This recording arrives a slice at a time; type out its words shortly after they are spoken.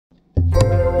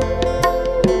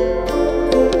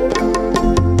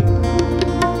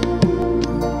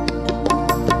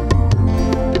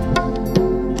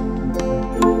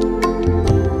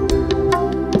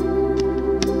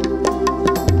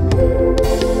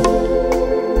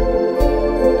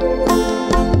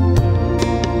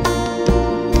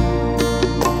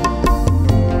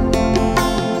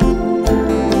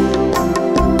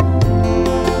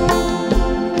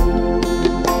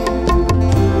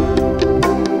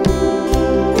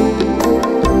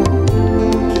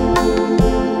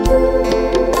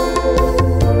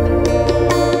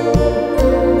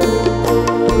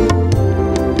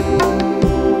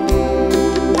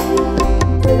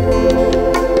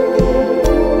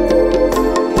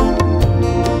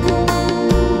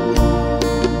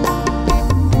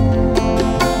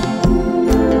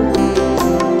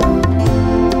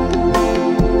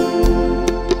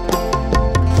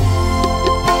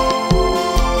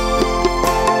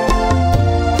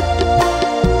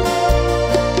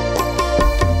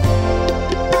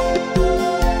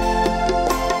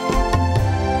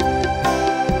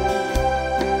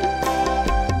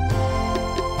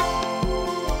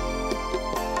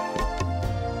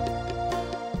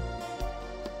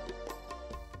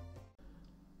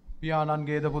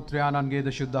පියාණන්ගේද පුත්‍රයාණන්ගේද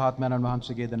ශුද්ධාත්මයන්න්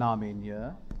වහන්සේගේද නාමයෙන්ය.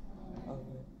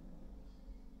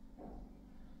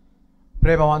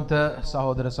 ප්‍රේමවන්ත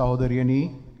සහෝදර සහෝදරියනි,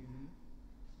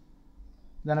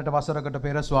 දැනට වසරකට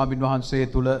පෙර ස්වාමින් වහන්සේ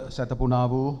තුල සැතපුණා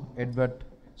වූ එඩ්වඩ්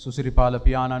සුසිරිපාල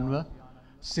පියාණන්ව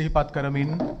සිහිපත්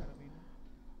කරමින්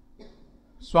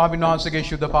ස්වාමින් වහන්සේගේ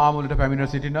ශුද්ධ පාමුලට පැමිණ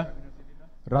සිටින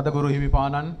රදගුරු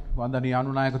හිමිපාණන්, වන්දනීය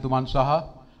අනුනායකතුමන් සහ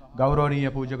ගෞරවනීය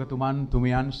පූජකතුමන්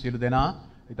තුමියන් සියලු දෙනා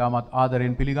ඉතාමත්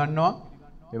ආදරෙන් පිළිගන්නවා.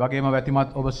 ඒ වගේම වැතිමත්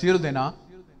ඔබ සියලු දෙනා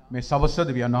මේ සවස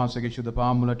දෙවියන් වහන්සේගේ ශුද්ධ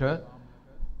පාමුලට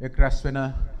එක් රැස් වෙන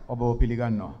ඔබව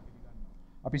පිළිගන්නවා.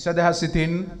 අපි සදහස්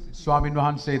සිතින් ස්වාමින්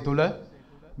වහන්සේ තුල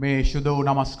මේ ශුද්ධ වූ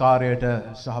නමස්කාරයට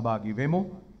සහභාගී වෙමු.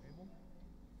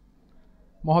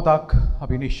 මොහොතක්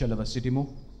අපි නිශ්චලව සිටිමු.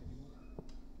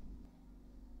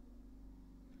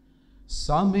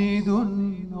 සමිඳුන්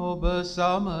ඔබ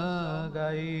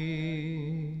සමගයි,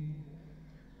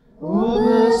 ඔබ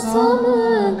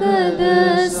සමගද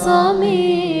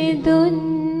සමිඳුන්.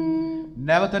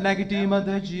 නැවත නැගිටීමද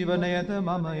ජීවනයද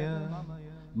මමය,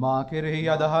 මා කෙරෙහි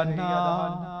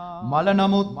අදහන්නා මල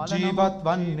නමුත් ජීවත්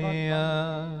වන්නේය.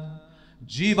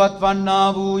 ජීවත් වන්නා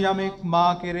වූ යමෙක්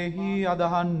මා කෙරෙහි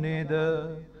අදහන්නේද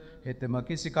හෙතෙම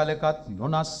කිසි කලකත්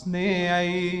නොනස්නේ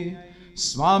ඇයි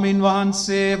ස්වාමින්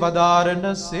වහන්සේ වදාරන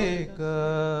සේක.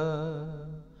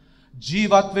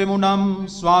 ජීවත් වෙමු නම්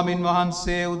ස්වාමින්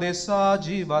වහන්සේ උදෙසා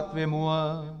ජීවත් වෙමුව,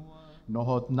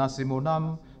 නොහොත් නසිමු නම්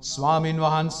ස්වාමින්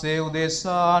වහන්සේ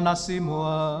උදෙසා නසිමුව.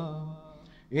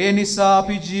 ඒ නිසා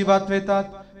අපි ජීවත් වෙතත්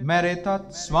මැරෙතත්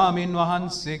ස්වාමින්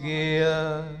වහන්සේගේය.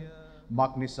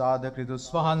 මක් නිසාද ක්‍රිස්තුස්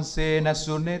වහන්සේ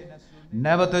නැසුනේත්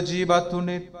නැවත ජීවත්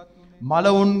වුනේත්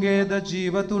මලවුන්ගේද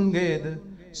ජීවතුන්ගේද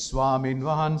ස්වාමින්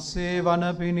වහන්සේ වන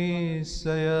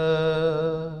පිණිසය.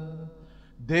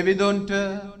 දෙවිඳුන්ට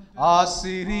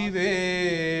ආසිරි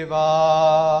වේවා.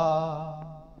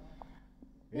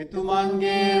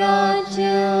 එතුමන්ගේ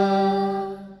රාජ්‍ය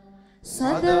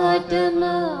සදවටම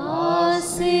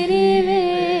ආසිරි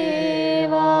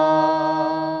වේවා.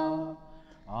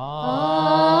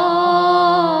 ආමේන්.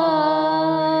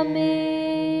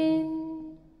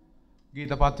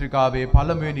 ගීත පත්‍රිකාවේ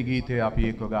පළමුවෙනි ගීතය අපි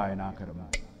එක්ව ගායනා කරමු.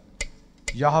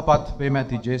 යහපත්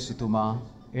පෙමැති ජේසුතුමා,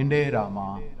 එඬේ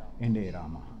රාමා එඬේ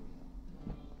රාමා.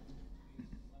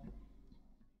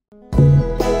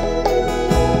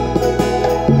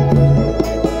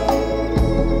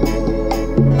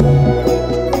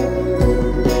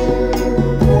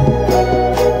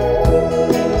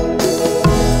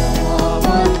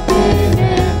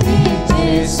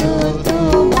 So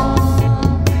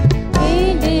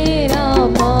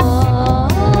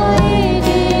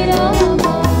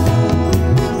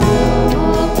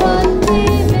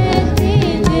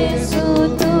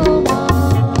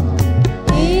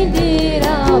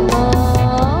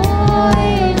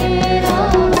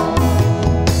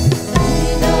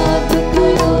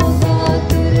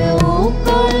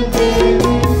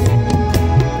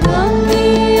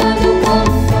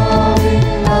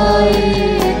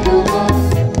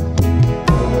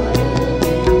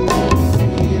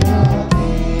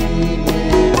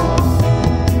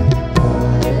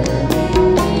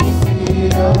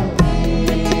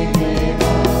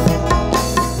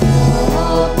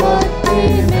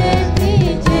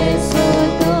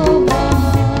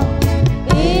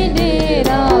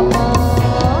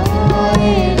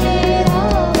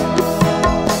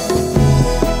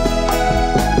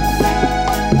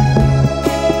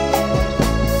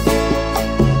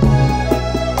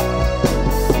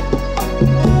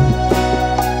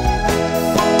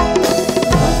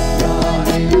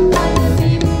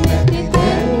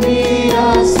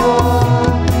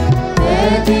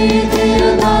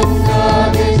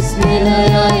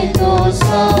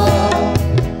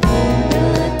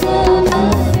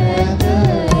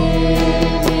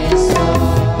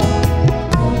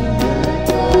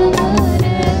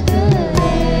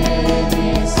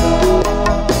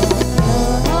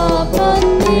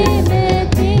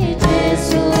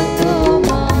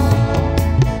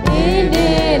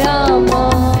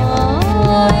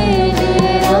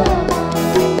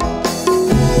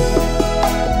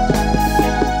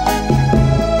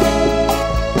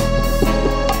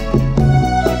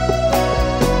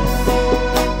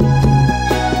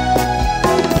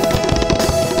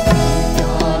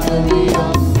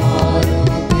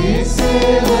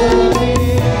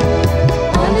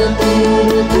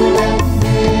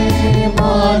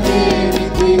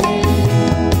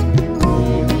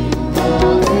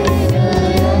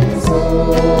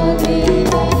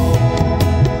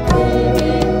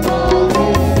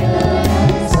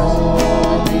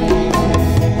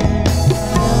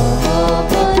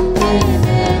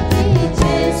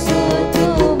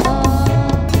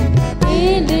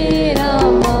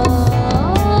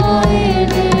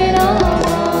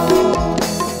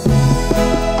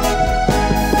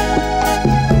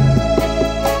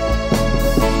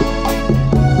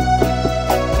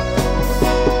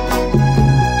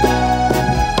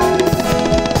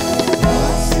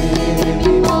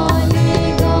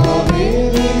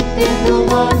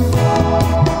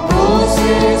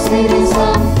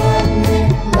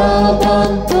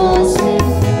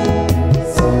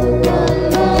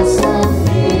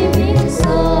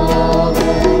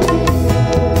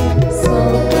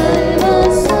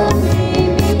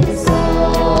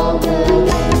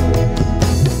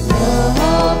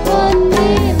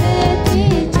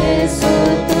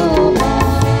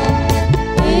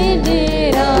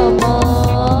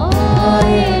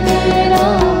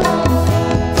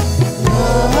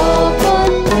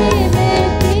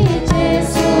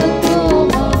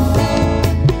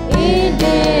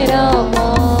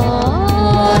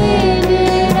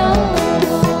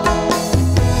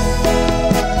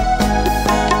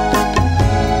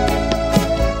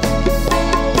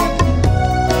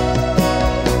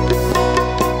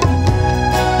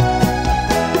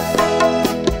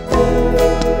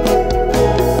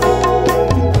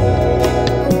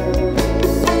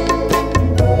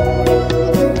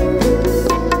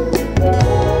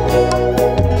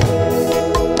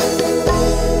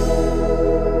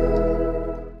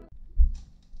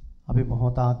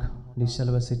මොහොතක්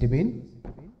නිශ්චලව සිටිමින්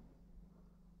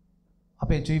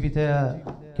අපේ ජීවිතය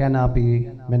ගැන අපි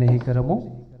මෙනෙහි කරමු.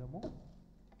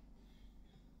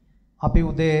 අපි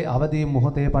උදේ අවදි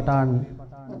මොහොතේ පටන්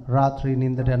රාත්‍රී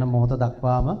නිින්දට යන මොහොත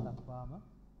දක්වාම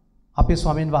අපි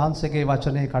ස්වාමින් වහන්සේගේ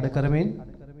වචනේ කඩ කරමින්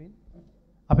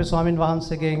අපි ස්වාමින්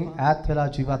වහන්සේගෙන් ඈත් වෙලා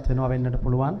ජීවත් වෙනවා වෙන්නට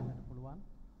පුළුවන්.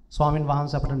 ස්වාමින්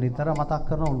වහන්සේ අපට නිතර මතක්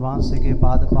කරන උන්වහන්සේගේ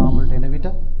පාද පාමුලට එන විට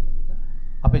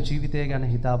අපේ ජීවිතය ගැන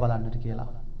හිතා බලන්නට කියලා.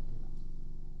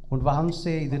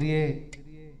 උන්වහන්සේ ඉදිරියේ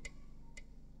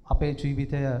අපේ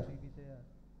ජීවිතය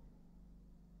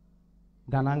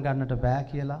ගණන් ගන්නට බෑ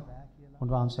කියලා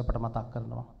උන්වහන්සේ අපට මතක්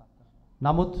කරනවා.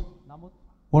 නමුත්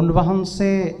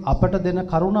උන්වහන්සේ අපට දෙන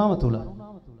කරුණාව තුල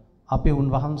අපි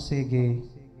උන්වහන්සේගේ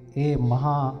ඒ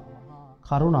මහා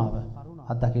කරුණාව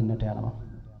අත්දකින්නට යනවා.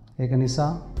 ඒක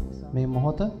නිසා මේ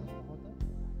මොහොත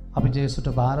අපි ජේසුට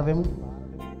බාර වෙමු.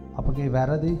 අපගේ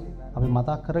වැරදි අපි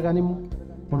මතක් කරගනිමු.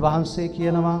 උන්වහන්සේ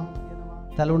කියනවා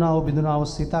තලුණා වූ බිඳුණා වූ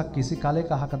සිතක් කිසි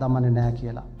කලෙක අහක දමන්නේ නැහැ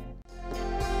කියලා.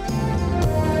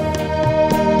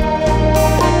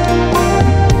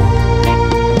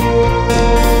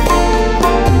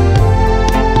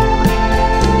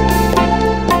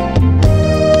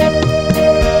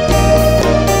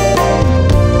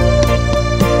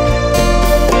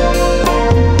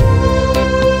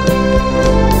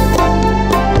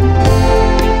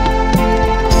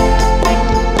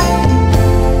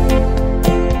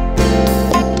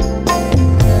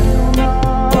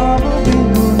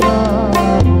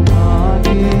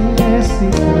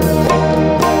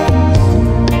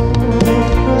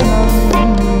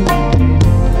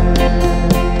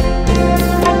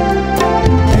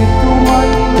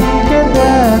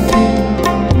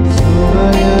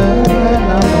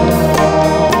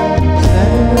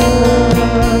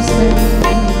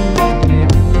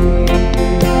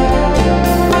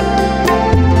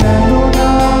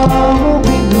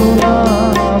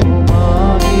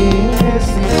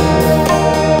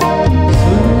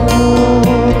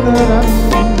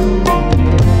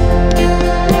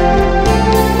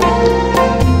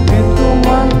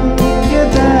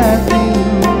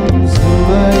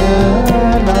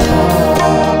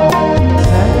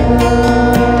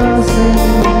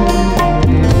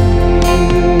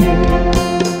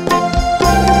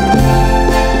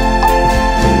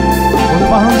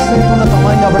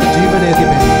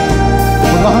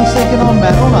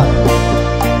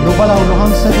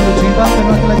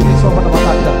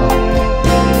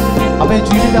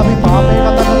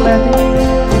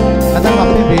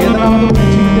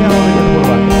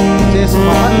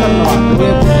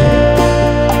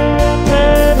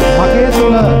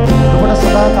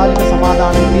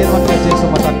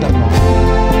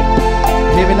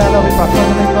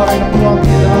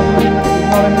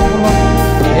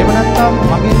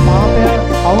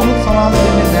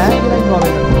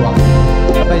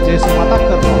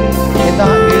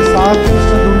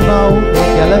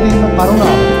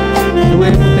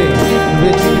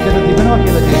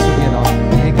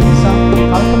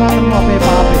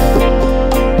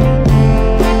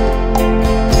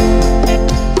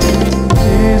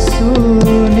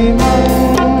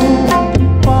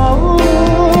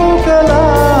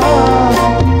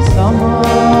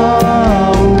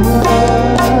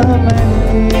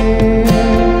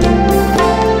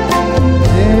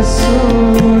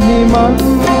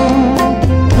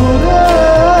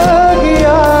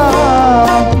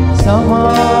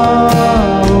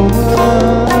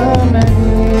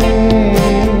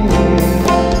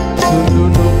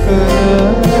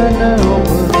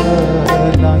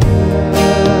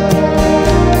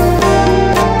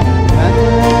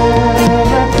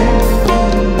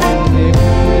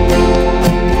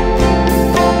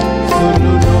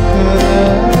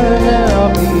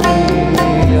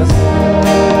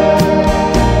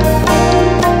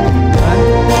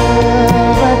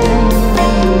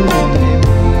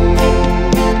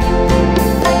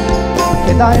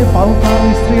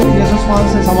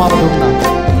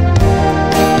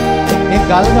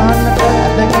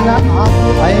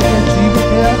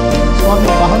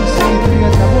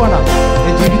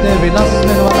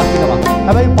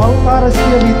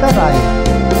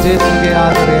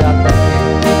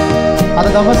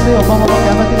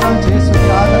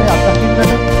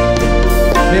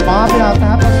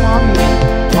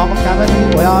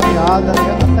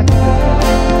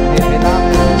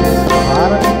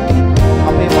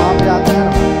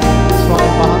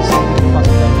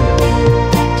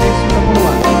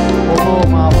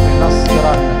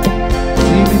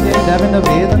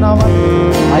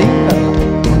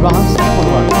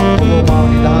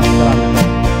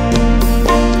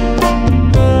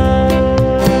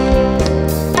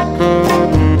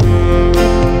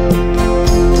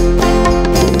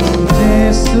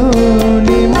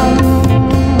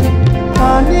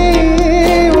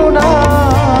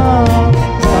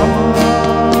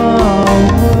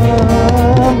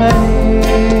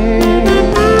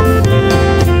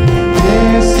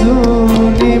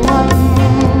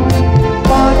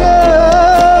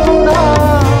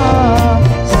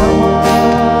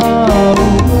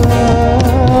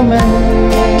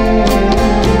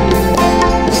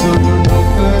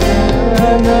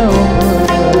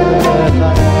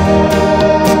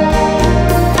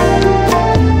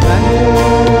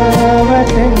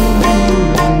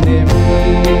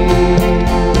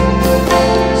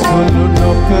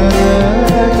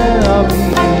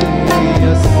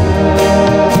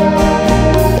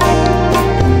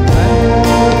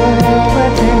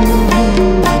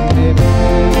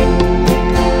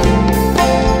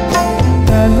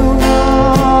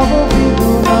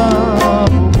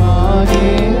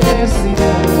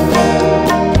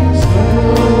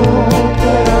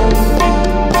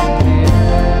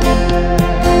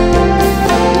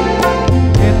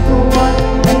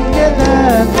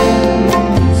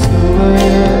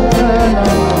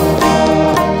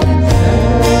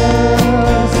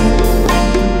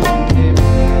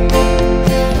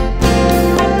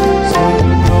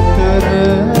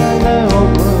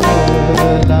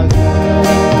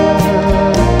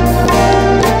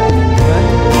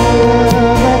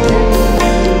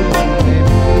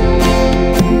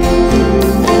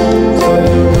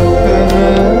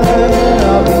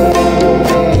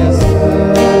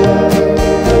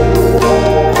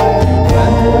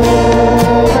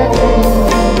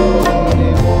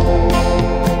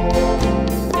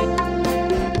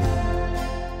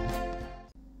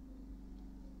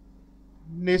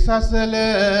 සසල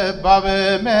බව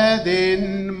මැදින්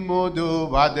මුදු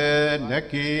වදන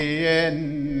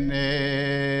කියෙන්නේ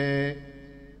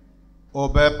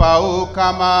ඔබ පව්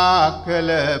කමා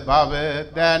කළ බව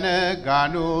දැන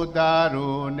ගනු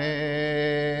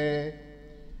දරුණේ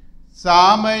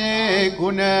සාමයේ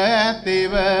ගුණ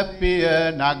ඇතිව පිය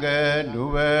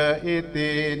නගනුව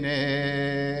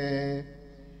ඉතිනේ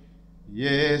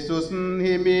යේසුස්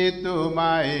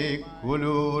හිමිතුමයි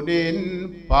කුළුණින්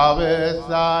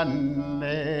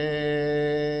பவசන්නේ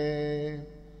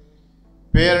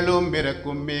பேரலும்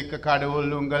பிறக்கும் மிக்க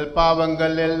கடவுள் உங்கள்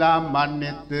பாவங்கள் எல்லாம்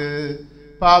மன்னித்து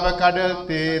பாவக்கடல்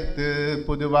தீர்த்து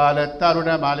புதுவால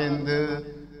தருணம் அழிந்து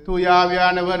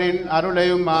தூயாவியானவரின்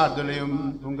அருளையும் ஆறுதலையும்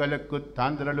உங்களுக்கு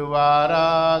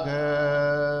தந்திரலுவாராக.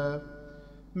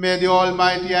 May the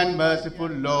Almighty and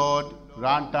merciful Lord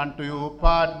grant unto you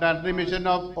pardon and remission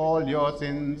of all your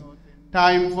sins,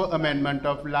 time for amendment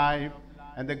of life,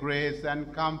 and the grace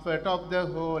and comfort of the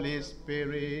Holy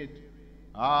Spirit.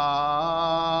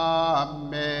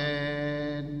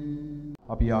 Amen.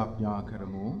 අපි ආඥා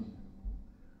කරමු.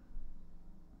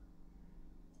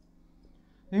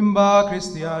 හිම්බා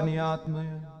ක්‍රිස්තියානි ආත්මය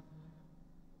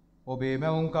ඔබේ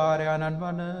මැවුම්කාරයාණන්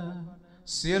වන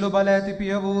සියලු බල ඇති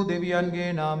පිය වූ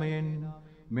දෙවියන්ගේ නාමයෙන්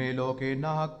මේ ලෝකේ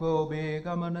නාහක්ව ඔබේ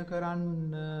ගමන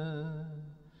කරන්න.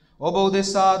 ඔබ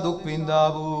උදෙසා දුක්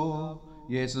විඳා වූ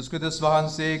යේසුස් ක්‍රිස්තුස්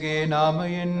වහන්සේගේ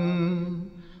නාමයෙන්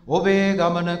ඔබේ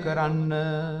ගමන කරන්න.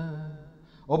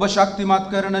 ඔබ ශක්තිමත්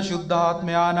කරන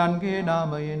ශුද්ධාත්මයාණන්ගේ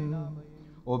නාමයෙන්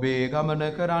ඔබේ ගමන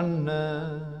කරන්න.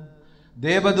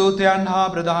 දේවදූතයන් හා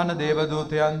ප්‍රධාන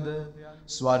දේවදූතයන්ද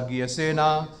ස්වර්ගීය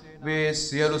සේනා වේ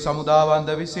සියලු සමුදාවන්ද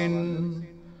විසින්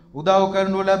උදව්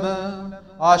කරනු ලැබ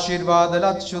ආශිර්වාද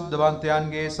ලත්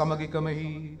ශුද්ධවන්තයන්ගේ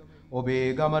සමගිකමෙහි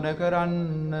ඔබේ ගමන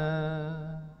කරන්න.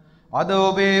 අද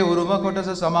ඔබේ උරුම කොටස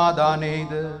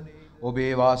සමාදානයේද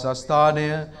ඔබේ වාසස්ථානය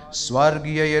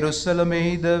ස්වර්ගීය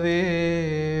යෙරුසලමෙහිද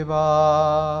වේවා.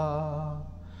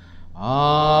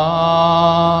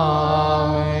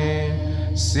 ආමේන්.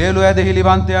 සියලු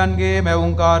ඇදහිලිවන්තයන්ගේ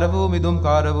මැවුම්කාර වූ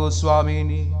මිදුම්කාර වූ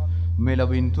ස්වාමීනි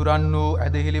මෙලොවින් තුරන් වූ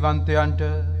ඇදහිලිවන්තයන්ට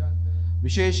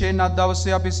විශේෂයෙන් අද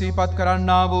දවසේ අපි සිහිපත්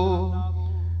කරන්නා වූ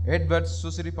එඩ්වඩ්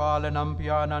සුසිරිපාල නම්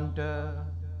පියාණන්ට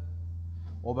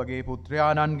ඔබගේ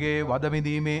පුත්‍රයාණන්ගේ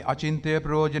වදමිදීමේ අචින්තය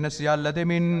ප්‍රයෝජන සියල්ල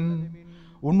දෙමින්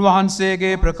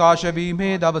උන්වහන්සේගේ ප්‍රකාශ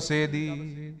වීමේ දවසේදී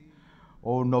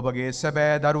ඔවුන් ඔබගේ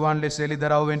සැබෑ දරුවන් ලෙස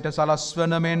එළිදරව්වෙන්ට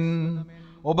සලස්වන මෙන්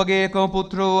ඔබගේ එකම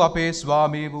පුත්‍ර වූ අපේ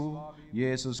ස්වාමී වූ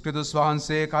යේසුස් ක්‍රිස්තුස්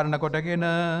වහන්සේ කරන කොටගෙන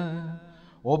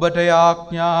ඔබට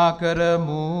යාඥා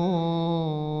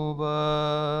කරමුව.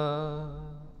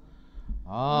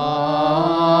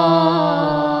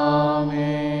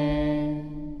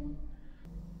 ආමේන්.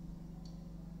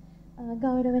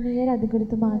 ගෞරවනීය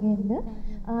රජගුරුතුමාගෙන්ද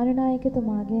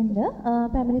ආනුනායකතුමාගෙන්ද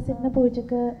පැමිණි සිටින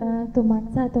පූජක තුමන්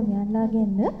සහ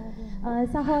තුමියන්ලාගෙන්ද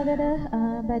සහෝදර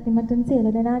බැතිමතුන් සියලු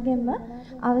දෙනාගෙන්ම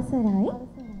අවසරයි.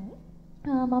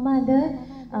 මම අද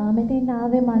මෙතෙන්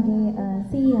ආවේ මගේ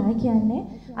සීයා කියන්නේ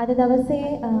අද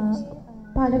දවසේ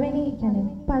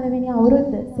පළවෙනි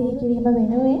අවුරුද්ද සිහි කිරීම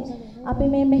වෙනුවෙන් අපි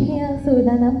මේ මෙහෙය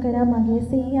සූදානම් කරා. මගේ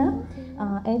සීයා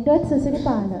එඩ්වඩ්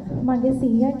සුසිරිපාල මගේ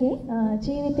සීයාගේ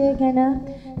ජීවිතය ගැන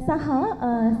සහ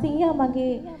සීයා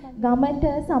මගේ ගමට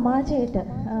සමාජයට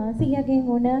සීයාගෙන්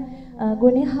වුණ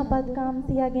ගුණයහපත්කම්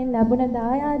සීයාගෙන් ලැබුණ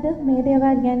දායාද මේ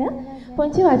දේවල් ගැන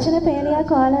පුංචි වචන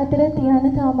පේලියක් ඔයාලා අතර තියන්න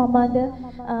තමයි මම අද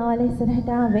ඔයාලා ඉස්සරහට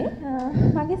ආවේ.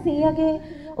 මගේ සීයාගේ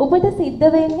උපත සිද්ධ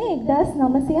වෙන්නේ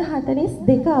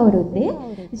 1942 අවුරුද්දේ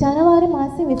ජනවාරි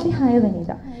මාසේ 26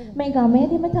 වෙනිදා. මේ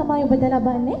ගමේදීම තමයි උපත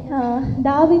ලබන්නේ.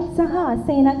 ඩාවිඩ් සහ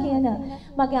අසේනා කියන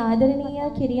මගේ ආදරණීය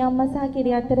කිරියම්මා සහ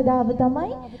කිරියත්තර දාව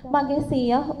තමයි මගේ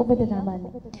සීයා උපත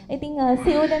ලබන්නේ. ඉතින්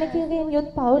සියලු දෙනෙක්ගෙන් යුත්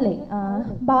පවුලේ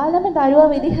බාලම දරුවා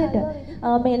විදිහට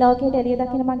මේ ලෝකයට එළිය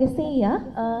දකින මගේ සීයා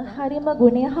හරිම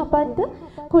ගුණයහපත්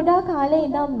කුඩා කාලේ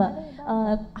ඉඳන්ම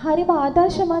හරිම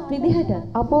ආදර්ශමත් විදිහට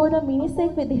අපූර්ව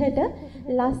මිනිසෙක් විදිහට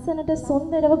ලස්සනට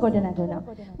සුන්දරව ගොඩනැගුණා.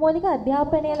 මූලික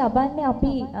අධ්‍යාපනය ලබන්නේ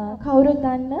අපි කවුරුත්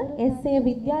දන්න එස්.ඒ.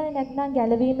 විද්‍යාලය නැත්නම්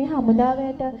ගැලවීමේ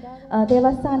හමුදාවට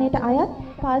දේවස්ථානයට අයත්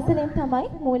පාසලෙන් තමයි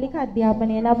මූලික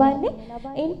අධ්‍යාපනය ලබන්නේ.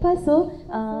 ඉන්පසු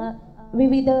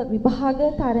විවිධ විභාග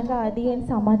තරඟ ආදීන්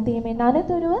සමත් වීමෙන්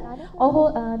අනතුරුව ඔහු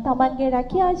තමන්ගේ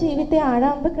රැකියා ජීවිතය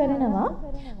ආරම්භ කරනවා.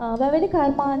 වැවිලි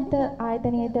කර්මාන්ත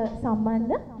ආයතනයට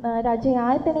සම්බන්ධ රජයේ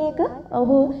ආයතනයක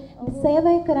ඔහු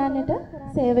සේවය කරන්නට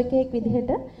සේවකයෙක්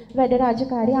විදිහට වැඩ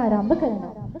රාජකාරිය ආරම්භ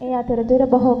කරනවා. ඒ අතරතුර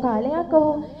බොහෝ කාලයක්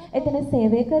ඔහු එතන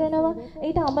සේවය කරනවා.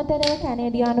 ඊට අමතරව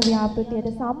කැනේඩියානු ව්‍යාපෘතියට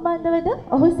සම්බන්ධවද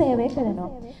ඔහු සේවය කරනවා.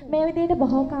 මේ විදිහට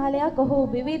බොහෝ කාලයක් ඔහු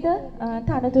විවිධ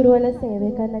තනතුරු වල සේවය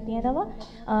කරලා තියෙනවා.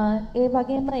 ඒ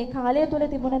වගේම ඒ කාලය තුල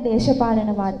තිබුණ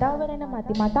දේශපාලන වාතාවරණ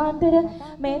මතාන්තර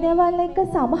මේ දේවල් එක්ක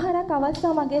සමහරක්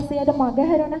අවස්ථා මගේ සියයට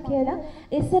මගහැරුණා කියලා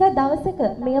ඉස්සර දවසක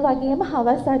මේ වගේම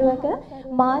හවස් අරුවක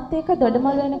මාත් එක්ක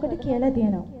දොඩමළු වෙනකොට කියලා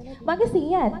තියෙනවා. මගේ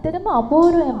සීයා ඇත්තටම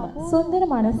අපූර්වම සුන්දර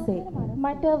මිනිස්සෙක්.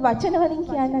 මට වචන වලින්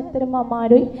කියන්න ඇත්තටම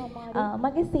අමාරුයි.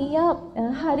 මගේ සීයා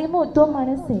හරිම උතුම්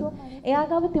මිනිස්සෙක්. එයා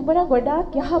ගාව තිබුණ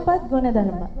ගොඩාක් යහපත්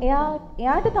ගුණධර්ම.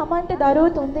 එයාට Tamante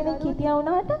දරුවෝ 3 දෙනෙක් හිටියා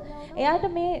වුණාට එයාට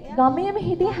මේ ගමේම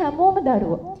හිටිය හැමෝම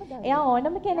දරුවෝ. එයා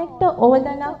ඕනම කෙනෙක්ට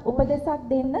ඕදනක් උපදෙසක්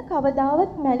දෙන්න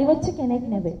කවදාවත් මැලි වෙච්ච කෙනෙක්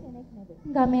නෙවෙයි.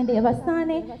 ගමේ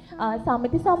දේවස්ථානයේ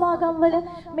සමිති සමාගම් වල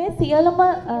මේ සියලුම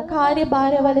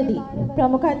කාර්යභාරවලදී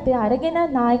ප්‍රමුඛත්වය අරගෙන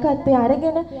නායකත්වය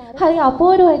අරගෙන හරි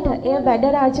අපූර්වයට ඒ වැඩ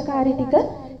රාජකාරී ටික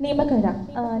නිම කරා.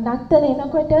 නත්තල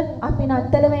එනකොට අපි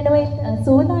නත්තල වෙනුවෙන්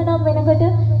සූදානම් වෙනකොට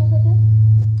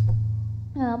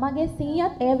මගේ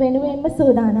සීයාත් ඒ වෙනුවෙන්ම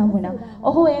සූදානම් වුණා.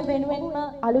 ඔහු ඒ වෙනුවෙන්ම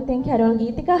අලුතෙන් කැරොල්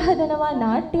ගීතිකා හදනවා,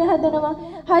 නාට්‍ය හදනවා.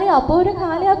 හරි අපූර්ව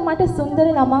කාලයක් මට සුන්දර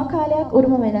ළමා කාලයක්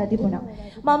උරුම වෙලා තිබුණා.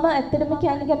 මම ඇත්තටම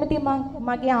කියන්න කැමතියි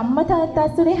මගේ අම්මා තාත්තා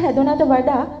ඇසුරේ හැදුනට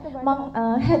වඩා මම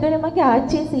හැදුනේ මගේ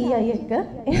ආච්චි සීයායි එක්ක.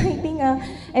 ඉතින්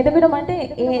එතකොට මට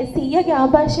ඒ සීයාගේ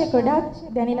ආభాෂය ගොඩාක්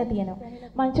දැනෙලා තියෙනවා.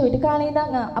 මම චූටි කාලේ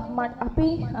ඉඳන් අපි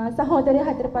සහෝදරයෝ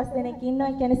 4-5 දෙනෙක් ඉන්නවා.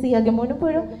 ඒ කියන්නේ සීයාගේ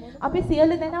මොනුපුරු. අපි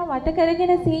සියලු දෙනා වට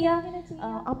කරගෙන සීයා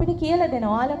අපිට කියලා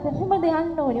දෙනවා. ඔයාලා කොහොමද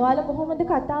යන්න ඕනි? ඔයාලා කොහොමද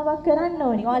කතාවක් කරන්න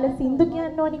ඕනි? ඔයාලා සින්දු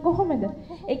කියන්න ඕනි කොහොමද?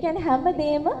 ඒ කියන්නේ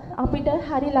හැමදේම අපිට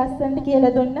හරි ලස්සනට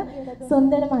කියලා දුන්න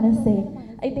සුන්දර මිනිස්සෙක්.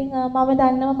 ඉතින් මම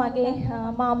දන්නවා මගේ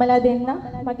මාමලා දෙන්න,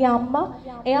 මගේ අම්මා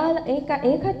එයාලා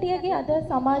ඒ කට්ටියගේ අද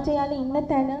සමාජයේ යාලා ඉන්න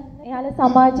තැන, එයාලා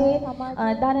සමාජයේ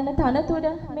දරන තනතුර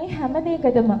මේ හැම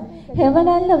දෙයකටම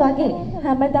හෙවණැල්ල වගේ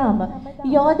හැමදාම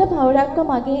යෝධ පෞරක්ව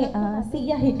මගේ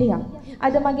සීයා හිටියා.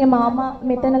 අද මගේ මාමා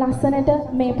මෙතන ලස්සනට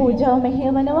මේ පූජාව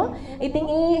මෙහෙවනවා. ඉතින්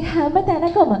ඒ හැම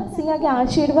තැනකම සීයාගේ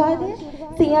ආශිර්වාදය,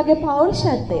 සීයාගේ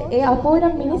පෞරුෂත්වය, ඒ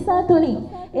අපූර්ව මිනිසා තුලින්,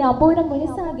 ඒ අපූර්ව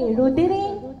මිනිසාගේ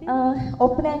රුධිරයෙන්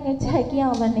ඔප්නෑන් වෙච්ච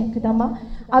හැකියාවන් එක්ක තමයි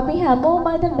අපි හැමෝම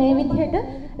අද මේ විදිහට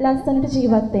ලස්සනට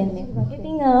ජීවත් වෙන්නේ.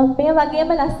 ඉතින් මේ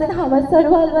වගේම ලස්සන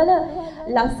හවස්වරුවල් වල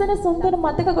ලස්සන සුන්දර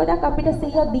මතක ගොඩක් අපිට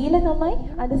සීයා දීලා තමයි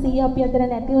අද සීයා අපි අතර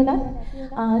නැති වුණත්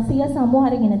සීයා සමු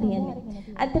අරගෙන තියෙන්නේ.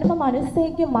 ඇත්තටම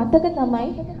මිනිස්සෙක්ගේ මතක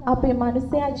තමයි අපේ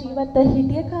මිනිස්සයා ජීවත්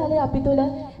හිටිය කාලේ අපි තුල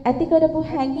ඇති කරපු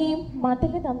හැඟීම්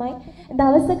මතක තමයි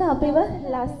දවසක අපිව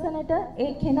ලස්සනට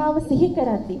ඒ කෙනාව සිහි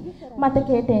කරද්දී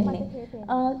මතකයට එන්නේ.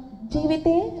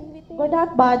 ජීවිතේ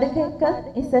ගොඩාක් බාධක එක්ක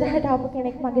ඉස්සරහට ආපු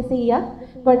කෙනෙක් මගේ සීයා.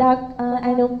 ගොඩාක්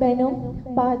ඇනුම් බැනුම්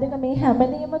බාධක මේ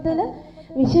හැමදේම තුළ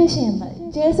විශේෂයෙන්ම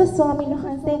ජේසුස් ස්වාමීන්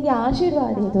වහන්සේගේ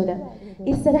ආශිර්වාදය තුළ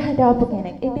ඉස්සරහට ආපු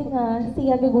කෙනෙක්. ඉතින්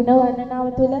සීයාගේ ගුණ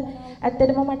වර්ණනාව තුළ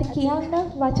ඇත්තටම මට කියන්න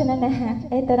වචන නැහැ.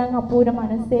 ඒ තරම් අපූර්ව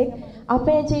මිනිසෙක්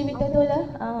අපේ ජීවිතය තුළ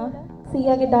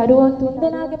සීයාගේ දරුවෝ 3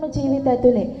 දෙනාගේම ජීවිත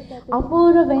ඇතුලේ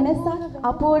අපූර්ව වෙනසක්,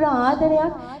 අපූර්ව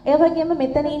ආදරයක්, ඒ වගේම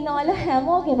මෙතන ඉන්නවල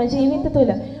හැමෝගෙම ජීවිත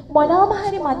තුළ මොනවාම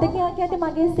හරි මතකයක් ඇති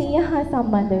මගේ සීයා හා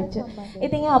සම්බන්ධ වෙච්ච.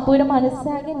 ඉතින් ඒ අපූර්ව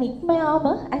මනුස්සයාගේ නික්ම යාම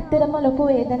ඇත්තටම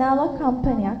ලොකු වේදනාවක්,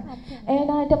 කම්පනයක්. ඒ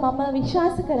වුණාට මම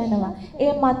විශ්වාස කරනවා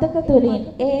ඒ මතක තුලින්,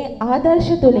 ඒ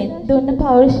ආදර්ශ තුලින්, දුන්න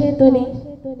පෞරුෂය තුලින්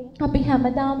අපි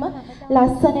හැමදාම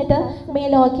ලස්සනට මේ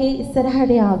ලෝකේ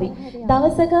ඉස්සරහට යාවි.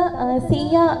 දවසක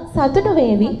සීයා සතුටු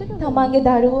වේවි. තමන්ගේ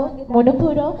දරුවෝ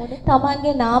මොනපුරෝ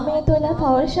තමන්ගේ නාමය තුළ,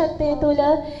 පෞරුෂත්වය තුළ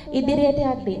ඉදිරියට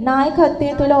යද්දී,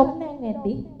 නායකත්වය තුළ ඔප්නෑන්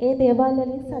වෙද්දී ඒ දේවල්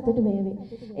වලින් සතුටු වේවි.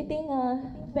 ඉතින්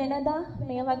වෙනදා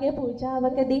මේ වගේ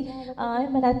පූජාවකදී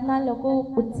එහෙම නැත්නම් ලොකු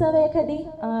උත්සවයකදී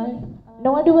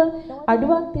නොඅඩුව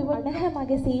අඩුවක් තිබුණ නැහැ.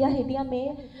 මගේ සීයා හිටියා මේ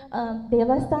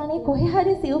දේවස්ථානයේ කොහේ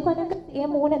හරි සිව්කණක ඒ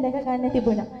මූණ දැක ගන්න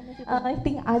තිබුණා.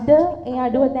 ඉතින් අද ඒ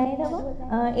අඩුව දැනෙනවා.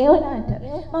 ඒ වුණාට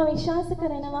මම විශ්වාස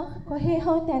කරනවා කොහේ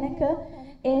හෝ තැනක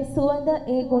ඒ සුවඳ,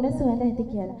 ඒ ගුණ සුවඳ ඇති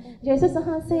කියලා. ජේසුස්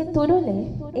වහන්සේ තුරුලේ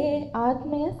ඒ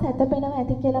ආත්මය සැතපෙනවා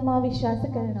ඇති කියලා මම විශ්වාස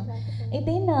කරනවා.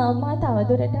 ඉතින් මා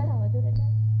තවදුරටත්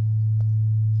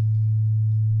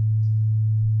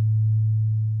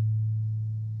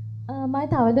මම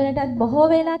තවදුරටත් බොහෝ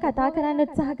වෙලා කතා කරන්න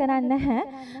උත්සාහ කරන්නේ නැහැ.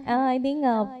 ඉතින්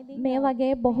මේ වගේ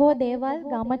බොහෝ දේවල්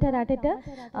ගමට රටට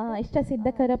ඉෂ්ට සිද්ධ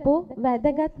කරපු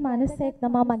වැදගත් මිනිසෙක්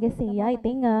තමයි මගේ සීයා.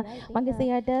 ඉතින් මගේ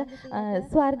සීයාට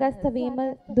ස්වර්ගස්ත වීම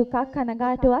දුකක්,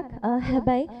 කනගාටුවක්.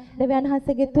 හැබැයි දෙවියන්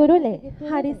වහන්සේගේ තුරුලේ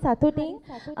හරි සතුටින්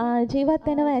ජීවත්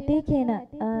වෙනවා ඇති කියන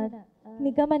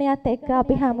නිගමනයත් එක්ක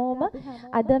අපි හැමෝම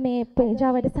අද මේ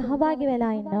පූජාවට සහභාගී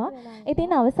වෙලා ඉන්නවා.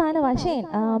 ඉතින් අවසාන වශයෙන්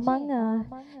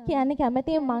මම කියන්න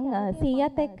කැමතියි මම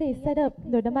සීයාත් එක්ක ඉස්සර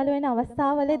දොඩමළු වෙන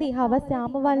අවස්ථාවවලදී හවස්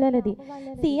යාමවලදී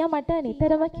සීයා මට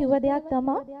නිතරම කිව්ව දෙයක්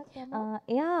තමයි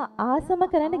එයා ආසම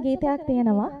කරන ගීතයක්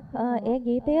තියෙනවා. ඒ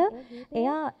ගීතය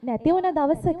එයා නැති වුණ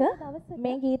දවසක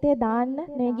මේ ගීතය දාන්න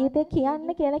මේ ගීතය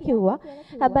කියන්න කියලා කිව්වා.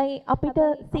 හැබැයි අපිට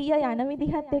සීයා යන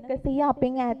විදිහත් එක්ක සීයා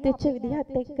අපෙන් ඈත් වෙච්ච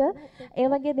විදිහත් එක්ක ඒ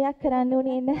වගේ දෙයක් කරන්න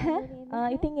උනේ නැහැ.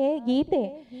 ඉතින් ඒ ගීතේ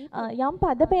යම්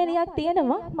පදපේලියක්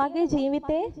තියෙනවා මගේ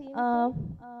ජීවිතේ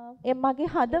මගේ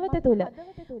හදවත තුල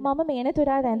මම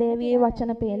මේනතුරා රැඳේවියේ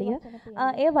වචන පේලිය.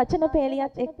 ඒ වචන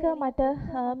පේලියත් එක්ක මට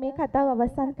මේ කතාව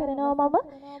අවසන් කරනවා මම.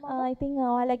 ඉතින්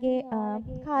ඔයාලගේ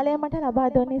කාලය මට ලබා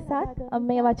දුන්න නිසා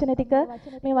මේ වචන ටික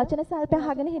මේ වචන සල්පය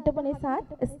අහගෙන හිටපු නිසා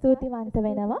ස්තුතිවන්ත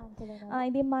වෙනවා.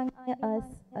 ඉතින් මම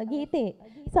ගීතේ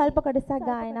සල්ප කොටසක්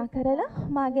ගායනා කරලා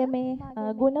මාගේ මේ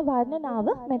ගුණ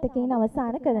වර්ණනාව මෙතකින්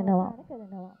අවසන් කරනවා.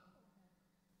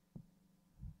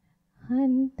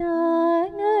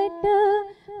 හන්තානට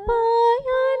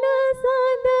පායන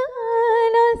සඳ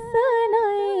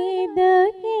ලස්සනයිද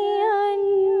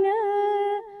කියන්න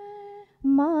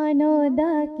මානෝ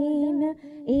දකින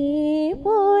ඒ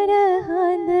පොර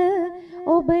හඳ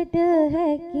ඔබට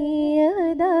හැකිය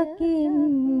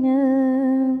දකින්න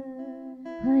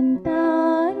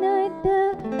හන්තානට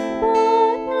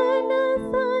පායන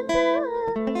සඳ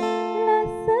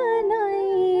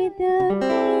ලස්සනයිද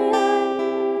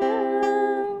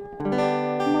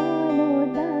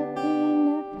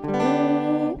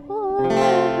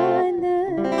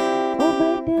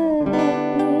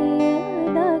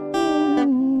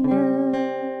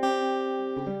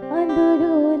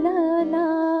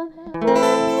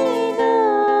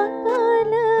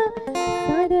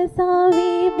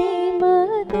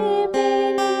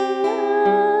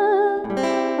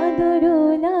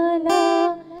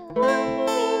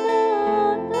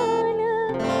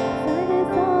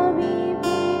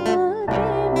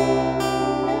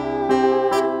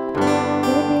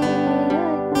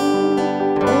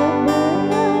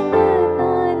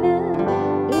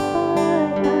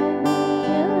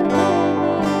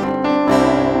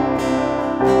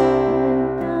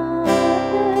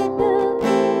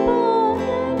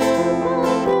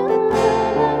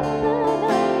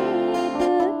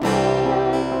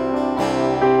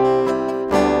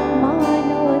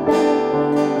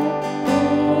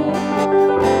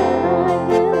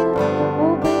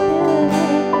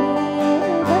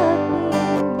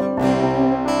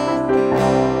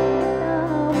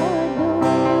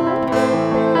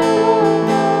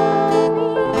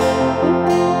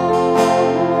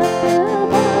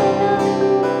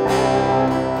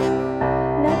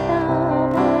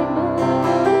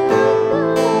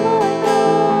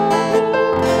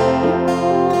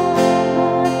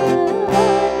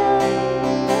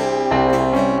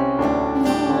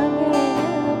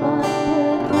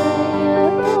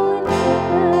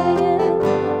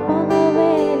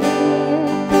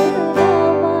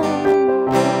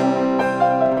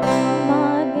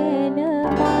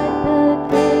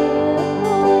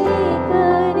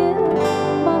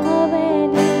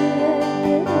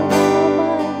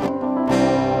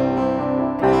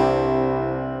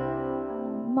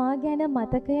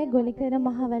මතකයේ ගොලි කර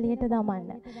මහවැලියට දමන්න.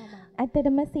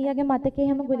 ඇත්තටම සියගේ මතකයේ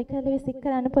හැම ගොලි කරලා විසික්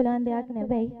කරන්න පුළුවන් දෙයක්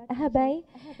නෙවෙයි. හැබැයි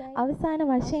අවසාන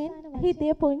වශයෙන්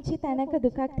හිතේ පුංචි තැනක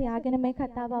දුකක් තියාගෙන මේ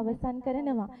කතාව අවසන්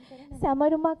කරනවා.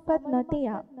 සමරුමක්වත්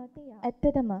නොතියා.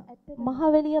 ඇත්තටම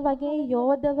මහවැලිය වගේ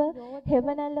යෝධව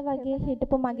හෙවණැල්ල වගේ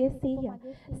හිටපු මගේ සීයා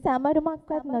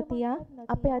සමරුමක්වත් නොතියා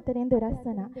අපේ අතරින් දුරස්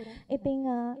වුණා. ඉතින්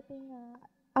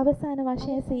අවසාන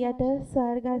වශයෙන් සියයට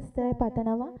ස්වර්ගස්ථය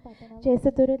පතනවා.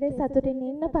 ජේසුතුරුලේ සතුටින්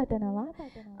ඉන්න පතනවා.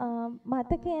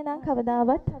 මතකේ නම්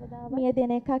කවදාවත් මිය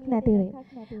දෙන එකක් නැති වෙයි.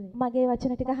 මගේ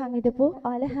වචන ටික අහන් ඉඳපු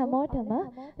ඔයාලා හැමෝටම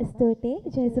ස්තුතියි.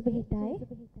 ජේසු පිහිටයි.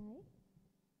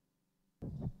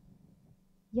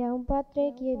 යවුම්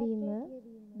පත්‍රයේ කියවීම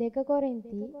 2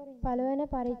 කොරින්ති 5 වන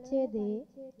පරිච්ඡේදයේ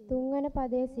 3 වන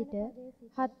පදයේ සිට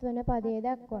 7 වන පදයේ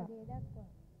දක්වා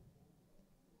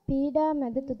පීඩා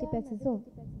මැද තුති පැසසුම්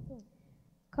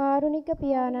කාරුණික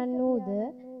පියාණන් වූද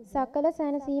සකල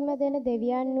සැනසීම දෙන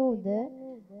දෙවියන් වූද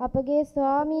අපගේ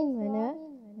ස්වාමීන් වන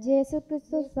ජේසු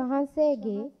ක්‍රිස්තුස්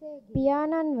වහන්සේගේ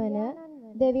පියාණන් වන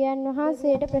දෙවියන්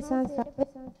වහන්සේට ප්‍රශංසා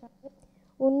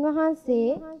උන්වහන්සේ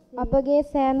අපගේ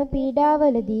සෑම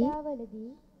පීඩාවලදී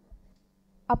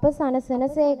අප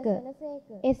සනසනසේක.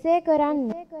 එසේ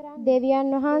කරන්නේ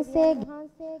දෙවියන් වහන්සේගේ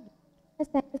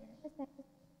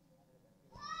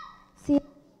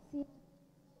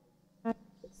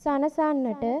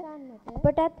සනසන්නට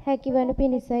අපටත් හැකිවනු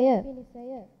පිණිසය.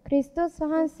 ක්‍රිස්තුස්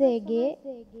වහන්සේගේ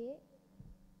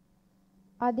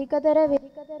අධිකතර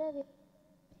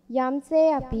යම්සේ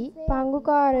අපි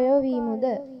පංගුකාරයෝ වීමුද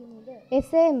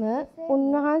එසේම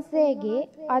උන්වහන්සේගේ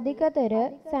අධිකතර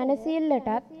සැනසෙල්ලටත්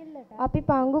අපි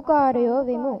පංගුකාරයෝ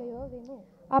වෙමු.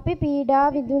 අපි පීඩා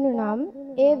විඳුණු නම්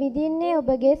ඒ විඳින්නේ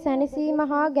ඔබගේ සැනසීම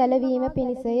හා ගැලවීම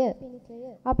පිණිසය.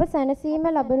 අප සැනසීම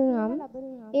ලබනු නම්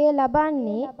ඒ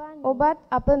ලබන්නේ ඔබත්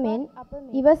අප මෙන්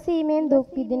ඉවසීමෙන් දුක්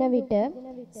විඳින විට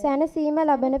සැනසීම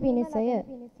ලබන පිණිසය.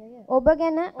 ඔබ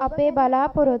ගැන අපේ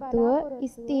බලාපොරොත්තුව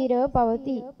ස්ථීරව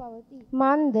පවතී.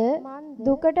 මන්ද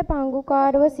දුකට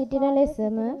පංගුකාරව සිටින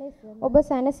ලෙසම ඔබ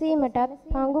සැනසීමටත්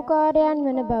පංගුකාරයන්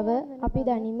වන බව අපි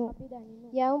දනිමු.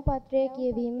 යවුම් පත්‍රයේ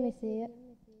කියවීම මෙසේය.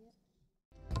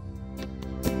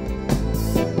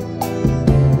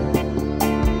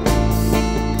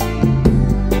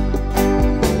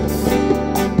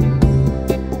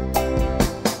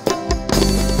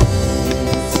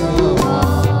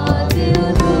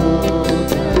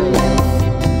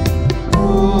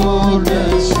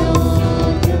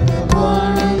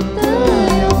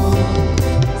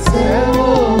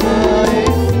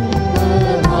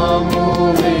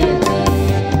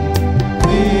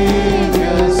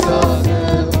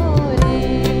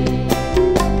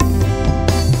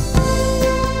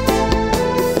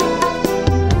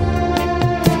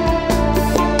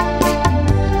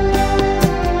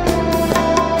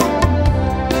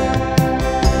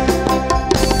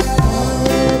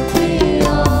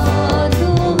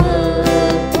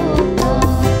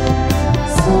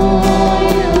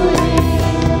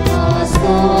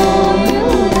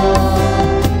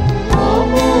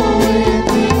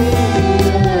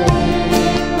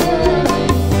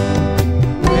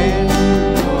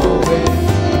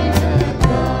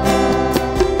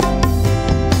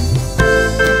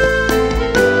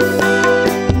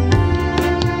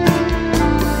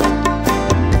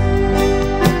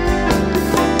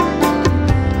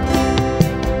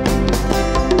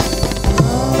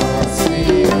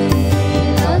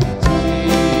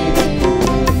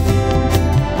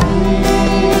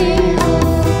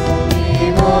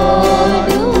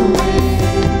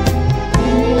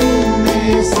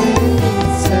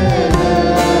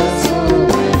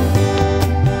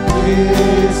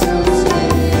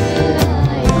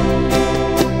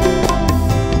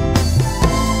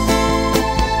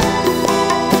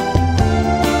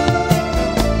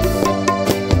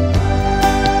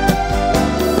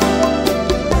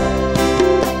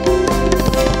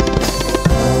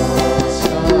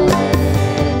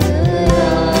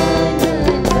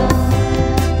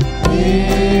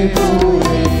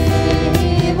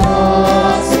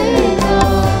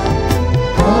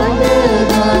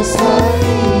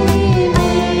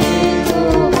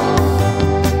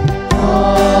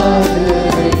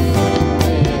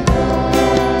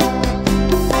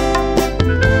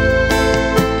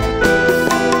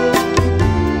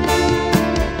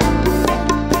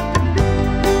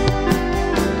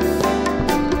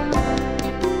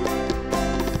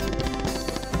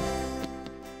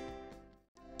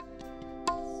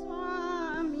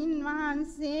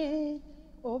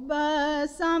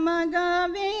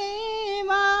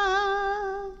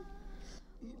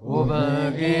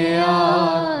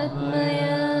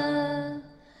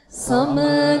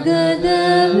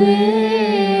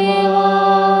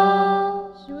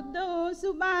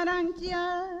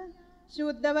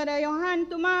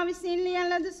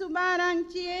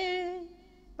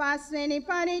 පස්වෙනි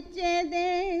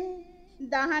පරිච්ඡේදයේ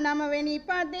 19 වෙනි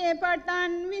පදේ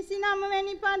පටන් 29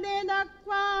 වෙනි පදේ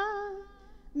දක්වා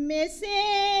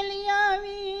මෙසේ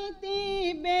ලියවී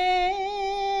තිබේ.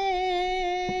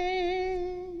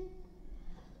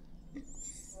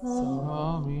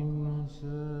 ස්වාමීන්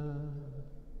වහන්සේ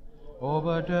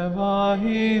ඔබට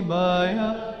මහිමය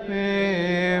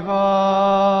වේවා.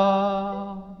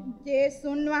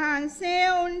 ජේසුස් වහන්සේ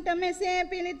උන්ට මෙසේ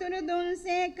පිළිතුරු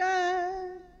දුන්සේක.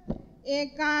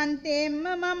 ඒකාන්තයෙන්ම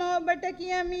මම ඔබට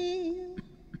කියමි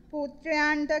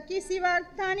පුත්‍රයන්ට කිසිවක්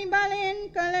තනි බලයෙන්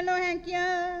කළ නොහැකිය.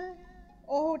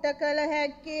 ඔහුට කළ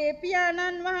හැක්කේ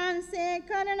පියාණන් වහන්සේ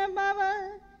කරන බව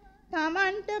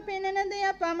තමන්ට පෙනෙන දෙය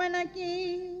පමණකි.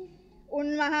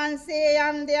 උන්වහන්සේ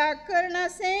යම් දෙයක්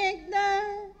කරනසේක්ද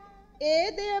ඒ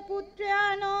දෙය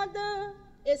පුත්‍රයාණෝද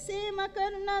එසේම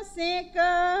කරනසේක.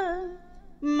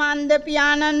 මන්ද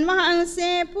පියාණන්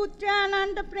වහන්සේ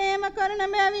පුත්‍රයාණන්ට ප්‍රේම කරන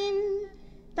බැවින්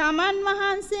තමන්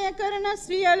වහන්සේ කරන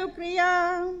සියලු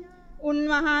ක්‍රියා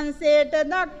උන්වහන්සේට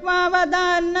දක්වා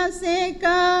වදාරනසේක.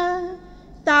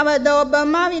 තවද ඔබ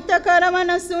මවිත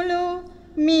කරවන සුළු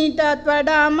මීටත්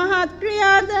වඩා මහත්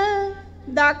ක්‍රියාද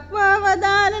දක්වා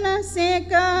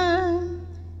වදාරනසේක.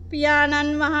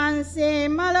 පියාණන් වහන්සේ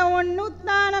මලවුන්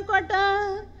උත්තාන කොට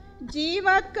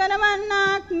ජීවත්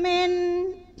කරවන්නාක් මෙන්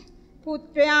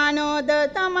පුත්‍රයානෝද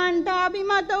තමන්ට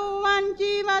අභිමත වූවන්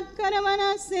ජීවත්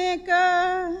කරවනසේක.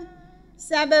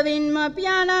 සැබවින්ම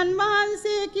පියාණන්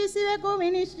වහන්සේ කිසිවෙකු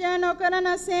විනිශ්චය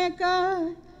නොකරනසේක.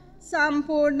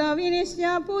 සම්පූර්ණ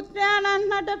විනිශ්චය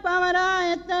පුත්‍රයාණන්ට පවරා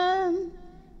ඇත.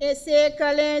 එසේ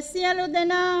කළේ සියලු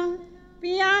දෙනා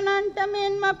පියාණන්ට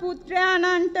මෙන්ම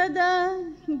පුත්‍රයාණන්ටද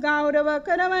ගෞරව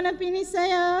කරවන පිණිසය.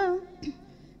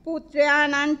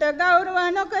 පුත්‍රයාණන්ට ගෞරව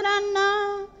නොකරන්න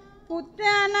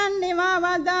පුත්‍රයාණන් නෙවා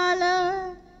වදාළ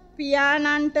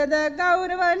පියාණන්ටද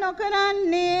ගෞරව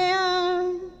නොකරන්නේය.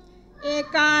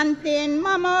 ඒකාන්තයෙන්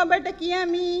මම ඔබට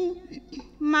කියමි,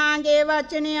 මාගේ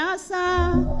වචනය අසා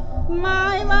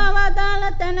මායිවා වදාළ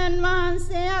තැනන්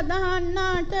වහන්සේ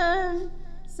අදහන්නාට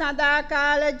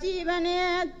සදාකාල ජීවනය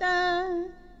ඇත.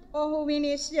 ඔහු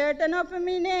විනිශ්චයට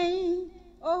නොපමිණෙයි.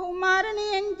 ඔහු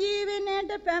මරණයෙන්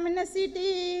ජීවනයට පැමිණ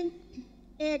සිටී.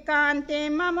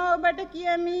 ඒකාන්තයෙන් මම ඔබට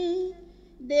කියමි,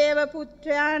 දේව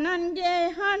පුත්‍රයාණන්ගේ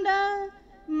හඬ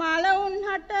මලවුන්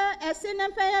හට ඇසෙන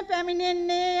පැය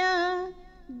පැමිණෙන්නේය.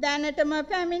 දැනටම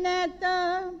පැමිණ ඇත.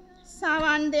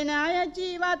 සවන් දෙන අය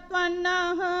ජීවත්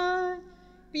වන්නාහ.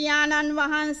 පියාණන්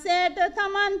වහන්සේට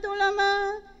තමන් තුළම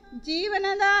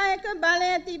ජීවනදායක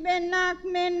බලය තිබෙන්නක්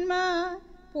මෙන්ම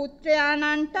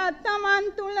පුත්‍රයාණන්ටත් තමන්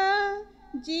තුළ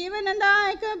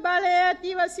ජීවනදායක බලය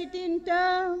ඇතිව සිටින්ට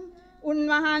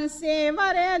උන්වහන්සේ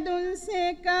වරය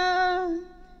දුන්සේක.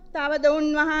 තවද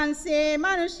උන්වහන්සේ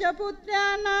මනුෂ්‍ය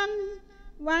පුත්‍රයාණන්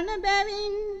වන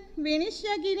බැවින්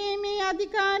විනිශ්චය කිරීමේ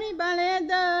අධිකාරී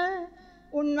බලයද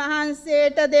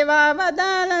උන්වහන්සේට දෙවා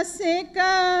වදාළසේක.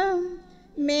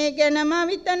 මේ ගැන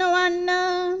මවිත නොවන්න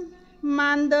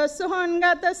මන්ද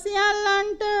සොහොන්ගත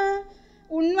සියල්ලන්ට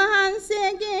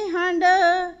උන්වහන්සේගේ හඬ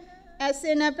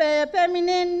ඇසෙන පැය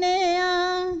පැමිණෙන්නේය.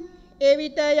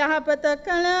 එවිට යහපත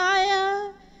කළ අය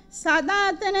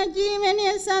සදාතන ජීවනය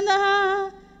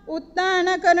සඳහා උත්ථාන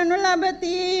කරනු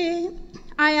ලබති.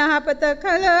 අයහපත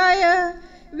කළ අය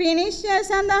විනිශ්චය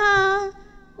සඳහා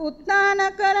උත්ථාන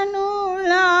කරනු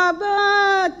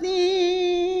ලබති.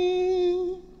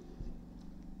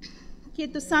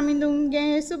 කිතු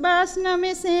සමිඳුන්ගේ සුභාස්න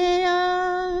මෙසේය.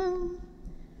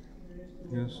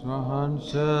 යස්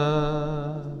වහන්සේ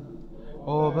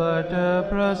ඔබට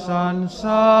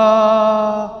ප්‍රශංසා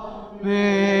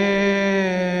වේවා.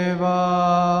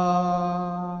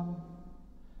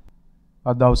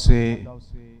 අද දවසේ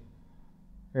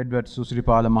එඩ්වඩ්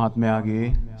සුසිරිපාල මහත්මයාගේ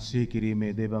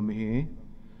සීකිරීමේ දෙවමෙහි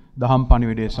දහම්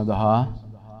පණිවිඩය සඳහා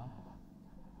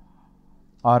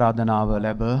ආරාධනාව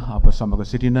ලැබ අප සමග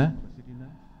සිටින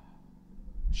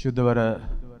ශුද්ධවර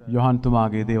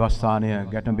යොහන්තුමාගේ දේවස්ථානය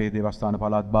ගැටඹේ දේවස්ථාන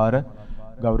පළාත් භාර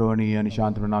ගෞරවනීය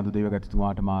නිශාන්ත ප්‍රනාන්දු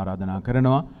දේවගැතිතුමාට මා ආරාධනා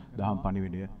කරනවා දහම්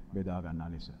පණිවිඩය බෙදා ගන්නා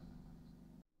ලෙස.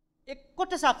 එක්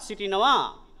කොටසක් සිටිනවා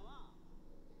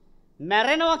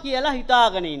මැරෙනවා කියලා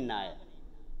හිතාගෙන ඉන්න අය.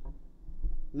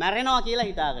 මැරෙනවා කියලා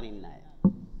හිතාගෙන ඉන්න අය.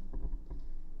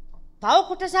 තව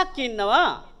කොටසක් ඉන්නවා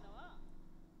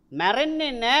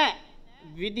මැරෙන්නේ නැහැ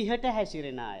විදිහට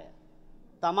හැසිරෙන අය.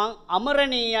 තමන්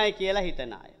අමරණීයයි කියලා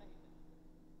හිතන අය.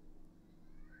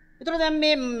 ඒතර දැන්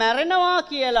මේ මැරෙනවා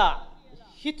කියලා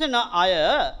හිතන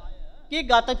අයගේ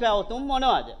ගත පැවතුම්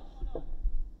මොනවද?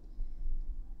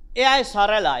 ඒ අය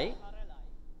සරලයි.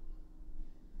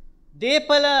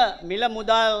 දීපල මිල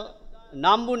මුදල්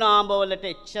නම්බු නාඹවලට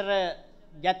එච්චර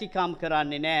ගැතිකම්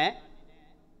කරන්නේ නැහැ.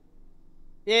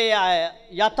 ඒ අය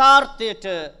යථාර්ථයට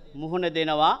මුහුණ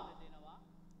දෙනවා.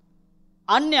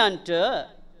 අන්‍යයන්ට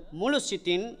මුළු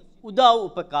සිතින් උදව්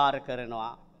උපකාර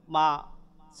කරනවා. මා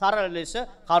සරල ලෙස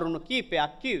කරුණු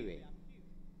කීපයක් කිව්වේ.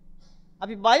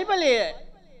 අපි බයිබලයේ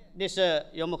දෙස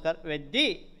යොමු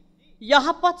වෙද්දී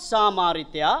යහපත්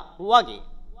සාමාරිතයා වගේ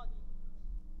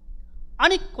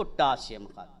අනික් කොට්ටාසිය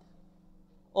මොකක්ද?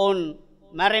 ඔවුන්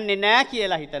මැරෙන්නේ නැහැ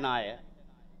කියලා හිතන අය.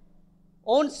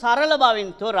 ඔවුන් සරල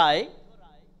බවින් තොරයි.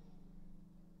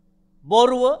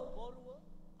 බොරුව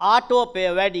ආටෝපය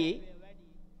වැඩි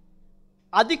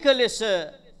අධික ලෙස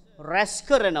රැස්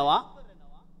කරනවා.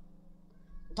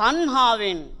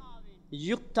 තණ්හාවෙන්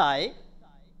යුක්තයි.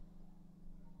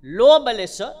 ලෝභ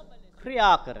ලෙස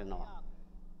ක්‍රියා කරනවා.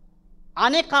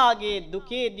 අනෙකාගේ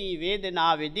දුකේදී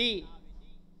වේදනාවේදී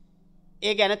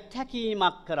ඒ ගැන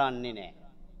තැකීමක් කරන්නේ නැහැ.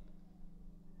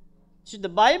 සුද්ධ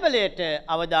බයිබලයට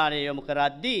අවධානය යොමු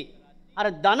කරද්දී අර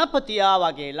ධනපතියා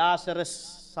වගේ ලාසරස්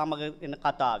සමග වෙන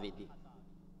කතාවේදී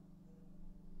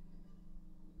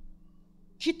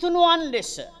කිතුණුවන්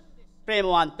ලෙස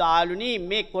ප්‍රේමවන්ත ආලුනි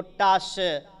මේ කොට්ටාස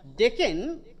දෙකෙන්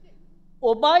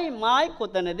ඔබයි මායි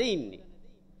කොතනද ඉන්නේ?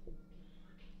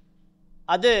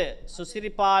 අද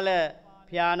සුසිරිපාල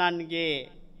පියාණන්ගේ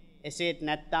එසේත්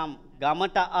නැත්තම්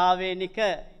ගමට ආවේනික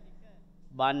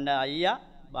බණ්ඩ අයියා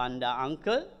බණ්ඩ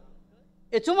අංකල්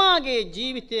එතුමාගේ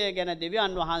ජීවිතය ගැන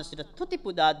දෙවියන් වහන්සේට තුති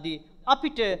පුදාද්දී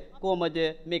අපිට කොහොමද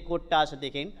මේ කොට්ටාස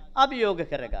දෙකෙන් අභියෝග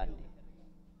කරගන්නේ?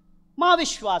 මා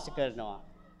විශ්වාස කරනවා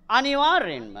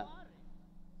අනිවාර්යෙන්ම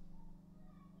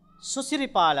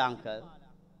සුසිරිපාල අංකල්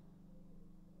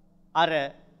අර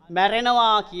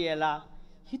මැරෙනවා කියලා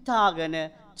හිතාගෙන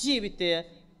ජීවිතය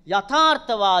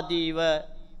යථාර්ථවාදීව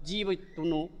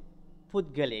ජීවිතුණු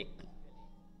පුද්ගලෙක්.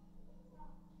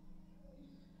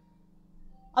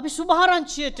 අපි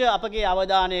සුභාරංචියට අපගේ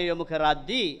අවධානය යොමු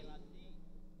කරද්දී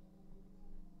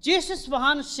ජේසුස්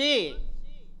වහන්සේ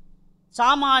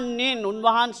සාමාන්‍යයෙන්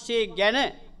උන්වහන්සේ ගැන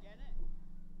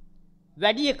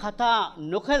වැඩි කතා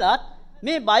නොකලත්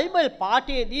මේ බයිබල්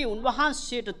පාඨයේදී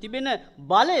උන්වහන්සේට තිබෙන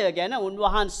බලය ගැන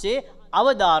උන්වහන්සේ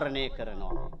අවධාරණය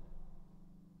කරනවා.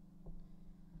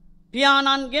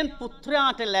 පියාණන්ගෙන්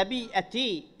පුත්‍රයාට ලැබී ඇති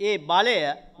ඒ බලය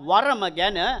වරම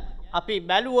ගැන අපි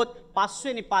බැලුවොත් 5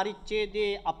 වෙනි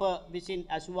පරිච්ඡේදයේ අප විසින්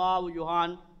ඇසුවා වූ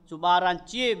යොහාන්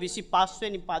සුභාරංචියේ 25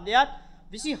 වෙනි පදයත්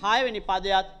 26 වෙනි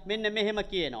පදයත් මෙන්න මෙහෙම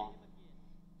කියනවා.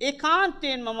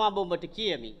 ඒකාන්තයෙන් මම ඔබට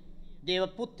කියමි. දේව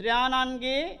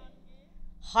පුත්‍රයාණන්ගේ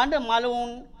හඬ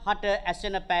මලවුන් හට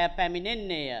ඇසෙන පෑ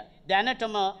පැමිණෙන්නේය.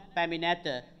 දැනටම පැමිණ ඇත.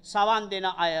 සවන් දෙන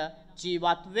අය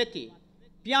ජීවත් වෙති.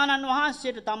 පියාණන්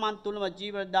වහන්සේට තමන් තුළම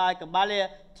ජීවදායක බලය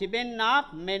තිබෙන්නාක්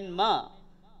මෙන්ම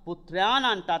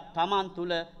පුත්‍රයාණන්ටත් තමන්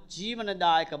තුළ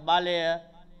ජීවනදායක බලය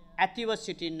ඇතිව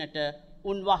සිටින්නට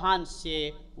උන්වහන්සේ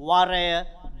වරය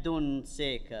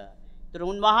දුන්සේක.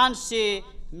 උන්වහන්සේ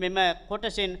මෙම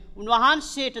කොටසෙන්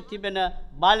උන්වහන්සේට තිබෙන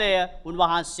බලය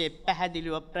උන්වහන්සේ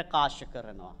පැහැදිලිව ප්‍රකාශ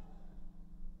කරනවා.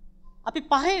 අපි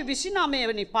 5:29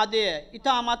 වෙනි පදය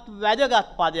ඉතාමත් වැදගත්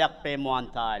පදයක්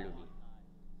ප්‍රේමවන්තායලුනි.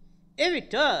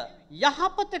 එවිට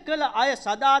යහපත කළ අය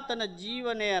සදාතන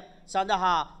ජීවනය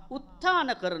සඳහා උත්ථාන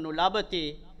කරනු ලබති.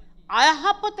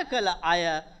 අයහපත කළ අය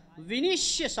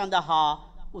විනිශ්චය සඳහා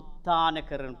උත්ථාන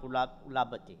කරනු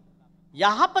ලබති.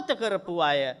 යහපත කරපු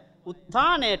අය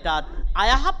උත්ථානයටත්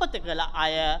අයහපත කළ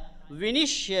අය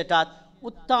විනිශ්චයටත්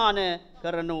උත්ථාන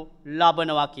කරනු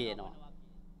ලබනවා කියනවා.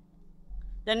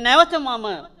 දැන් නැවත මම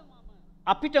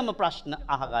අපිටම ප්‍රශ්න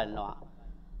අහගන්නවා.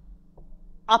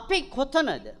 අපි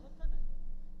කොතනද?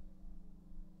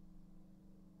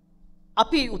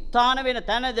 අපි උත්ථාන වෙන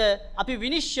තැනද? අපි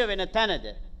විනිශ්චය වෙන තැනද?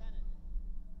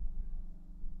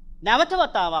 නැවත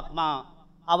වතාවක් මා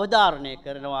අවධාරණය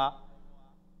කරනවා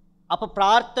අප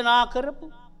ප්‍රාර්ථනා කරපු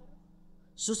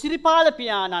සුසිරිපාල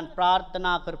පියාණන්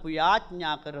ප්‍රාර්ථනා කරපු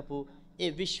යාඥා කරපු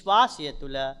ඒ විශ්වාසය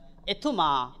තුළ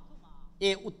එතුමා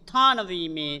ඒ උත්ථාන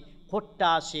වීමේ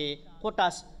කොට්ටාසේ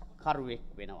කොටස් කරුවෙක්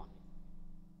වෙනවා.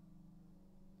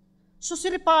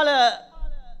 සුසිරිපාල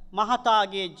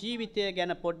මහතාගේ ජීවිතය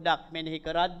ගැන පොඩ්ඩක් මෙනෙහි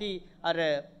කරද්දී අර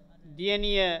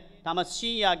දියණිය තම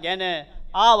සීයා ගැන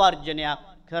ආවර්ජනයක්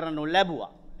කරනු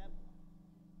ලැබුවා.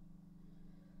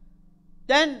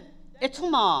 දැන්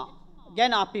එතුමා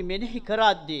ගැන අපි මෙනෙහි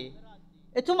කරද්දී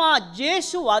එතුමා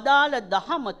ජේසු වදාළ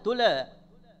දහම තුල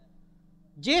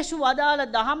ජේසු වදාළ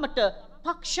දහමට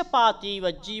පක්ෂපාතීව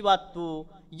ජීවත් වූ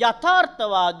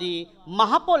යථාර්ථවාදී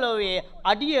මහ පොළොවේ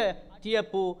අඩිය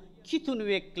තියපු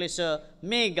කිතුණුවෙක් ලෙස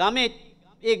මේ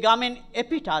ඒ ගමෙන්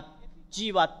එපිටත්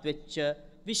ජීවත් වෙච්ච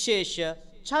විශේෂ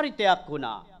චරිතයක්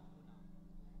වුණා.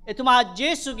 එතුමා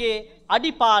ජේසුගේ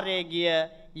අඩිපාරේ ගිය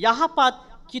යහපත්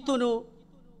කිතුණු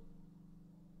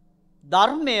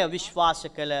ධර්මය විශ්වාස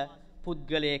කළ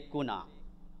පුද්ගලයෙක් වුණා.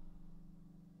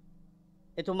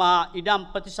 එතුමා ඉඩම්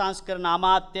ප්‍රතිසංස්කරණ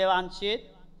අමාත්‍ය වංශයේ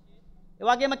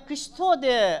එවැගේම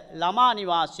ක්‍රිස්තෝදය ළමා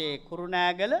නිවාසයේ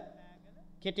කුරුණෑගල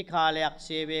කෙටි කාලයක්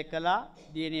සේවය කළා.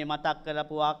 දියණිය මතක්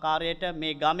කරපු ආකාරයට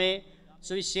මේ ගමේ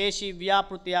සුවිශේෂී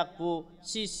ව්‍යාපෘතියක් වූ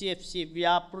CCFC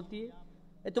ව්‍යාපෘතිය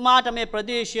එතුමාට මේ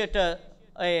ප්‍රදේශයට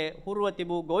හුරුව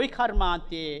තිබූ ගොවි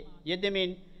කර්මාන්තයේ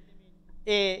යෙදෙමින්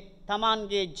ඒ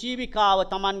තමන්ගේ ජීවිකාව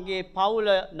තමන්ගේ පවුල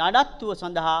නඩත්තුව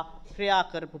සඳහා ක්‍රියා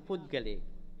කරපු පුද්ගලයෙක්.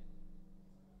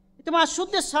 එතුමා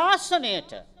සුද්ධ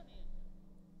ශාසනයට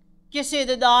කෙසේද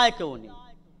දායක වුණේ?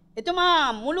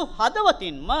 එතුමා මුළු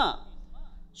හදවතින්ම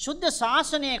සුද්ධ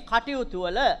ශාසනයේ කටයුතු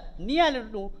වල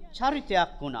නියැලුණු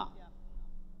චරිතයක් වුණා.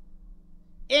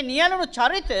 ඒ නියැලුණු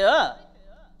චරිතය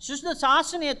සුද්ධ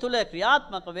ශාසනය තුල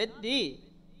ක්‍රියාත්මක වෙද්දී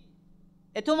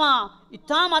එතුමා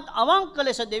ඉතාමත් අවංක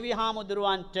ලෙස දෙවි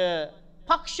හාමුදුරුවන්ට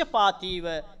පක්ෂපාතීව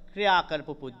ක්‍රියා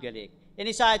කරපු පුද්ගලයෙක්.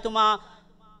 එනිසා එතුමා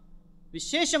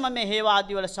විශේෂම මේ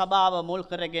හේවාදී වල සභාව මුල්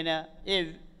කරගෙන ඒ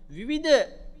විවිධ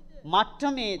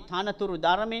මට්ටමේ තනතුරු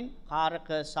දරමින් කාරක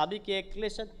සභිකයෙක්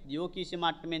ලෙස දියෝකීසි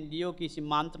මට්ටමින් දියෝකීසි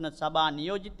මන්ත්‍රණ සභා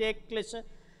නියෝජිතයෙක් ලෙස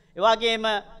එවැගේම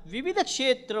විවිධ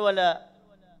ක්ෂේත්‍රවල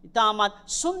ඉතාමත්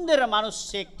සුන්දර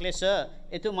මිනිසෙක් ලෙස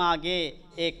එතුමාගේ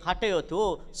ඒ කටයුතු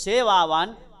සේවාවන්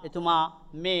එතුමා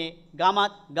මේ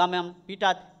ගමන්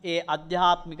පිටත් ඒ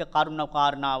අධ්‍යාත්මික කරුණ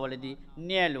කාරණාවලදී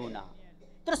නියැලුණා.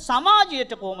 ඒතර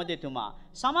සමාජයට කොහොමද එතුමා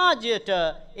සමාජයට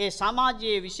ඒ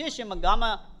සමාජයේ විශේෂම ගම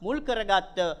මුල්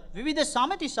කරගත් විවිධ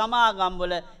සමිති සමාගම්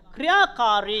වල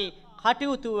ක්‍රියාකාරී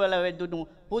කටයුතු වල යෙදුණු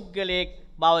පුද්ගලයෙක්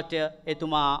බවට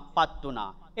එතුමා පත්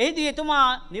වුණා. එහිදී එතුමා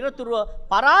නිරතුරුව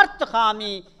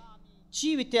පරාර්ථකාමී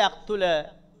ජීවිතයක් තුළ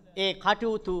ඒ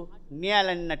කටයුතු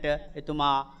නියැලෙන්නට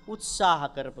එතුමා උත්සාහ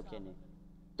කරපු කෙනෙක්.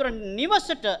 ඒතර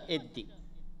නිවසට එද්දී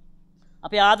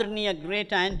අපේ ආදරණීය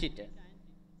ග්‍රේට් ඇන්ටිට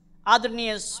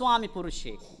ආදරණීය ස්වාමි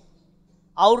පුරුෂයෙක්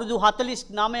අවුරුදු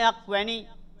 49ක් වැනි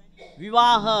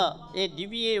විවාහ ඒ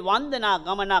දිවියේ වන්දනා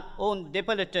ගමනක් ඔවුන්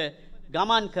දෙපළට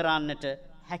ගමන් කරන්නට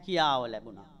හැකියාව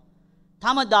ලැබුණා.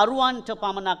 තම දරුවන්ට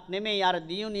පමණක් නෙමෙයි අර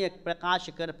දියුණිය ප්‍රකාශ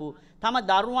කරපු තම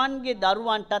දරුවන්ගේ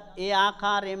දරුවන්ටත් ඒ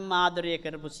ආකාරයෙන්ම ආදරය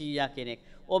කරපු සීයා කෙනෙක්.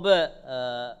 ඔබ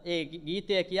ඒ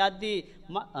ගීතය කියද්දී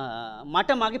මට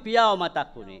මගේ පියාව මතක්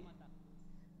වුණේ.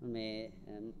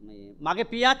 මගේ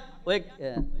පියත් ඔය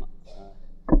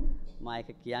මායක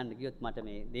කියන්න ගියොත් මට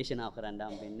මේ දේශනාව කරන්න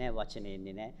හම්බෙන්නේ නැහැ වචනේ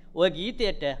එන්නේ නැහැ. ඔය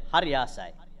ගීතයට හරි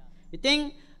ආසයි. ඉතින්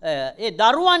ඒ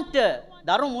දරුවන්ට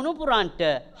දරු මුණුපුරන්ට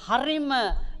හරිම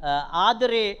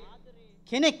ආදරේ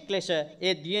කෙනෙක් ලෙස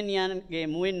ඒ දියණියන්ගේ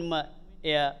මුවින්ම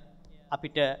එය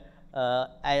අපිට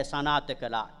ඇය සනාථ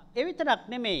කළා. ඒ විතරක්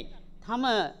නෙමෙයි තම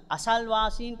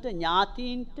අසල්වාසීන්ට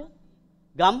ඥාතීන්ට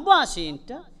ගම්වාසීන්ට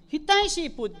හිතයිසී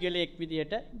පුද්ගලයෙක්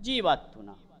විදිහට ජීවත්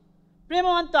වුණා.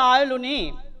 ප්‍රේමවන්ත ආයලුනේ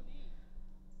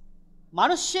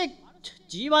මිනිස්සෙක්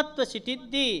ජීවත්ව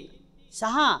සිටිද්දී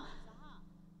සහ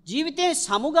ජීවිතේ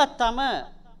සමුගත්තම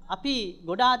අපි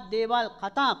ගොඩාක් දේවල්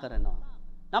කතා කරනවා.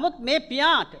 නමුත් මේ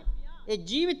පියාට ඒ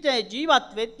ජීවිතේ ජීවත්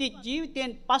වෙද්දී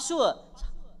ජීවිතෙන් පසුව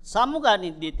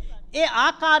සමුගනිද්දී ඒ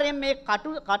ආකාරයෙන් මේ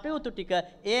කටයුතු ටික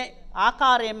ඒ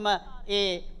ආකාරයෙන්ම ඒ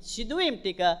සිදුවීම්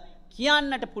ටික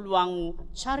කියන්නට පුළුවන් වූ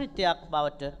චරිතයක්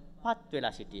බවට පත්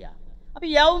වෙලා සිටියා. අපි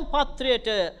යවුම් පත්‍රයට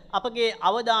අපගේ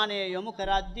අවධානය යොමු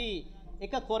කරද්දී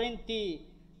 1 කොරින්ති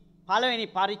 1 වෙනි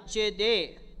පරිච්ඡේදයේ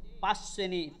 5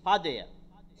 වෙනි පදය.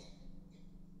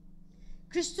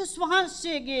 ක්‍රිස්තුස්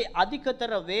වහන්සේගේ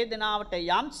අධිකතර වේදනාවට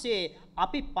යම්සේ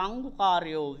අපි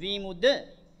පංගුකාරයෝ වීමුද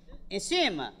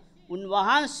එසේම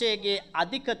උන්වහන්සේගේ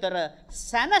අධිකතර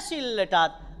සැනසෙල්ලටත්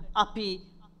අපි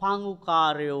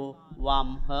පංගුකාරයෝ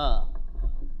වම්හ.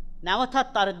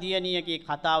 නැවතත් අර දියණියගේ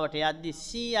කතාවට යද්දී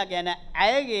සීයා ගැන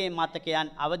ඇයගේ මතකයන්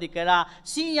අවදි කළා.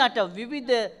 සීයාට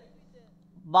විවිධ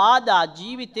බාධා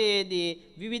ජීවිතයේදී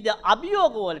විවිධ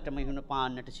අභියෝග වලටම හිුණ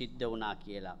පාන්නට සිද්ධ වුණා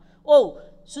කියලා. ඔව්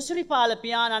සුසිරිපාල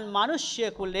පියාණන්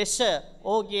මිනිස්සෙකු ලෙස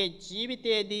ඔහුගේ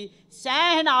ජීවිතයේදී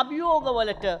සෑහෙන අභියෝග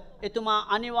වලට එතුමා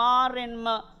අනිවාර්යෙන්ම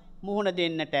මුහුණ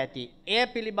දෙන්නට ඇති. එය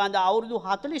පිළිබඳ අවුරුදු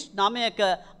 49ක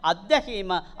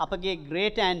අත්දැකීම අපගේ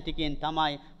ග්‍රේට් ඇන්ටිගෙන්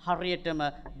තමයි හරියටම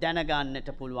දැනගන්නට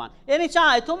පුළුවන්. ඒ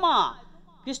නිසා එතුමා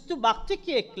ක්‍රිස්තු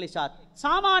භක්තිකයෙක් ලෙසත්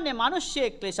සාමාන්‍ය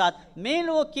මිනිසෙක් ලෙසත් මේ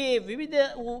ලෝකයේ විවිධ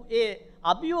වූ ඒ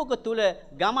අභියෝග තුල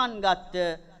ගමන්ගත්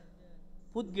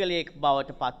පුද්ගලයෙක්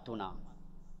බවට පත් වුණා.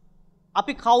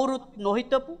 අපි කවුරුත්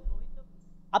නොහිතපු,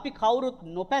 අපි කවුරුත්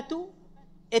නොපැතු,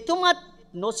 එතුමත්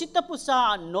නොසිතපු සහ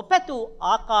නොපැතු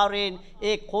ආකාරයෙන්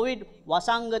ඒ කොවිඩ්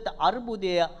වසංගත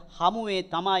අර්බුදය හමුවේ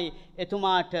තමයි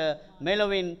එතුමාට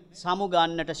මෙලොවින්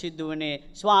සමුගන්නට සිදු වුණේ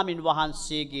ස්වාමින්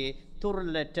වහන්සේගේ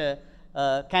තුරුලට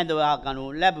කැඳවා ගනු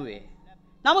ලැබුවේ.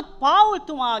 නමුත්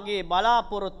පාවුල්තුමාගේ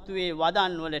බලාපොරොත්තුවේ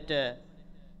වදන් වලට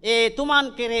ඒ තුමන්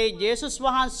කෙරෙහි ජේසුස්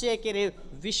වහන්සේ කෙරෙහි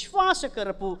විශ්වාස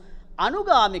කරපු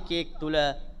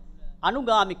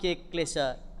අනුගාමිකයෙක් ලෙස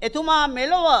එතුමා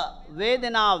මෙලොව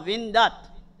වේදනා වින්දත්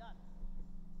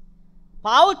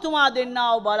පාවුල්තුමා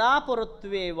දෙන්නා වූ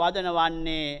බලාපොරොත්තුවේ වදන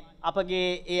වන්නේ අපගේ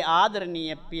ඒ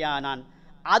ආදරණීය පියාණන්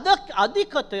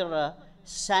අධිකතර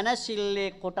සැනසෙල්ලේ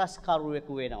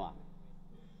කොටස්කරුවෙකු වෙනවා.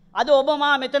 අද ඔබ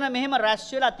මා මෙතන මෙහෙම රැස්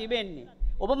වෙලා තිබෙන්නේ.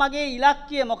 ඔබ මගේ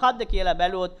ඉලක්කය මොකක්ද කියලා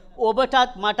බැලුවොත්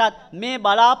ඔබටත් මටත් මේ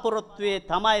බලාපොරොත්තුවේ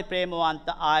තමයි ප්‍රේමවන්ත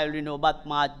ආයුලින ඔබත්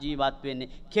මාත් ජීවත් වෙන්නේ.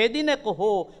 කෙදිනක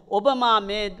හෝ ඔබ මා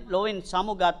මේ ලොවෙන්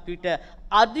සමුගත් විට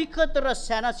අධිකතර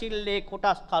සැනසෙල්ලේ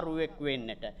කොටස්කරුවෙක්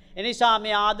වෙන්නට. එනිසා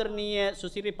මේ ආදරණීය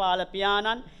සුසිරිපාල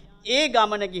පියාණන් ඒ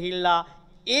ගමන ගිහිල්ලා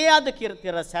ඒ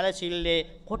අධිකතර සැනසෙල්ලේ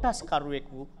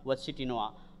කොටස්කරුවෙකු ව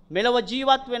සිටිනවා. මෙලොව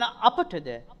ජීවත් වෙන අපටද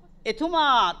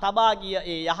එතුමා තබා ගිය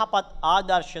ඒ යහපත්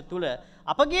ආදර්ශ තුල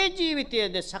අපගේ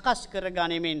ජීවිතයේද සකස් කර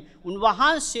ගනිමින්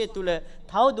උන්වහන්සේ තුල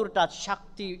තවදුරටත්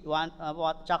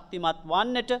ශක්තිමත්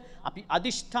වන්නට අපි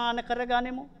අදිෂ්ඨාන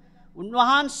කරගනිමු.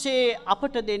 උන්වහන්සේ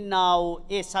අපට දෙන්නා වූ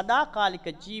ඒ සදාකාලික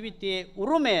ජීවිතයේ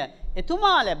උරුමය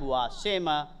එතුමා ලැබුවා සේම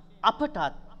අපටත්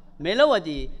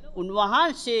මෙලොවදී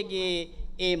උන්වහන්සේගේ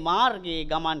ඒ මාර්ගයේ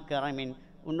ගමන් කරමින්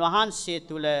උන්වහන්සේ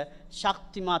තුල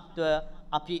ශක්තිමත්ව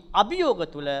අපි අභියෝග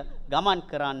තුල ගමන්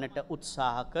කරන්නට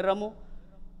උත්සාහ කරමු.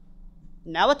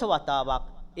 නැවත වතාවක්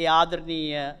ඒ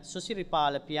ආදරණීය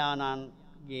සුසිරිපාල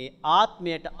පියාණන්ගේ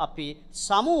ආත්මයට අපි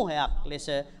සමූහයක් ලෙස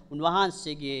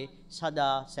උන්වහන්සේගේ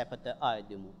සදා සැපත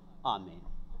ආයදමු. ආමේන්.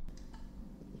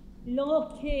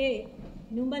 ලෝකේ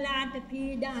නුඹලාට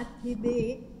පීඩා තිබේ.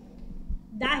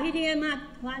 ධෛර්යමත්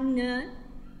වන්න.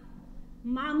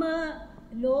 මම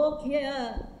ලෝකය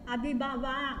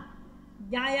අභිබවා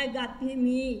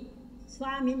ජයගතිමි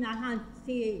ස්වාමීන්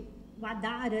වහන්සේ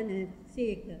වදාරන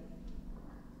සේක.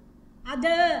 අද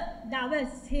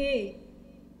දවසේ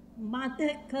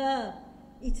මතක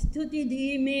ස්තුති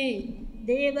දීමේ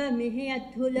දේව මෙහෙය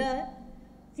තුල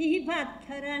සිහිපත්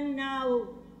කරන්නා වූ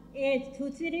ඒ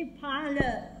සුසිරිපාල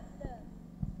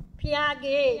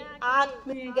පියාගේ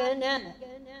ආත්මය ගැන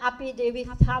අපි දෙවි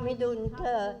සමිඳුන්ට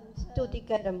ස්තුති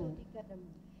කරමු.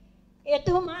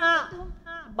 එතුමා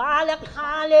බාල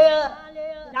කාලය,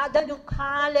 නදඩු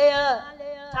කාලය,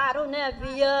 තරුණ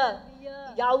විය,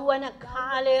 යෞවන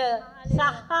කාලය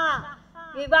සහ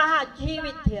විවාහ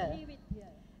ජීවිතය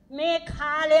මේ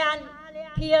කාලයන්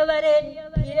පියවරෙන්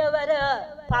පියවර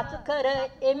පසු කර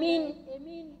එමින්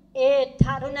ඒ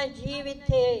තරුණ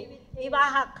ජීවිතයේ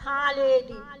විවාහ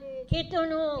කාලයේදී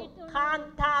කිතුණු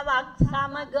කාන්තාවක්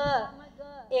සමග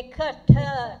එකට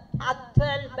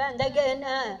අත්වල බැඳගෙන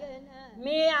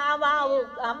මේ ආවා වූ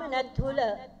ගමන තුල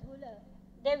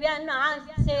දෙවියන්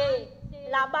වහන්සේ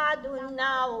ලබා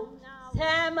දුන්නා වූ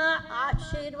සෑම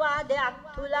ආශිර්වාදයක්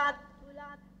තුලත්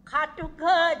කටුක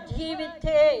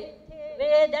ජීවිතේ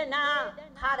වේදනා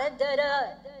කරදර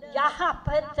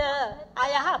යහපත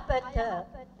අයහපත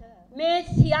මේ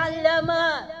සියල්ලම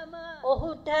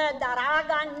ඔහුට දරා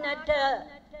ගන්නට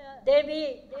දෙවි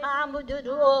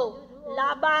හාමුදුරුවෝ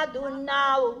ලබා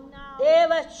දුන්නා වූ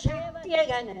දේව ශක්තිය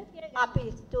ගැන අපි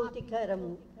ස්තුති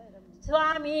කරමු.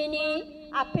 ස්වාමීනි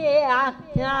අපේ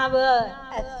ආඥාව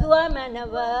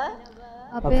අසුවමනව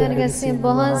අපේ අනුගැසීම්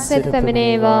වහන්සේට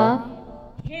පැමිණේවා.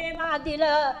 හේවාදිල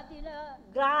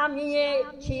ග්‍රාමයේ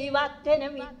ජීවත් වෙන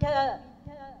විට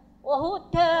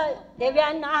ඔහුට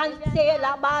දෙවියන් වහන්සේ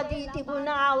ලබා දී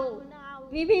තිබුණා වූ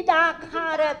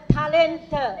විවිධාකාර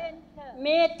ටැලන්ට්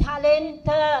මේ ටැලන්ට්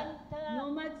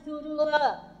නොමසුරුව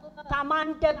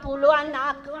තමන්ට පුළුවන්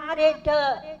ආකාරයට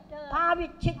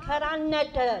පාවිච්චි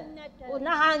කරන්නට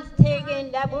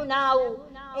උන්වහන්සේගෙන් ලැබුණා වූ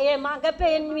ඒ මඟ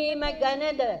පෙන්වීම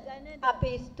ගැනද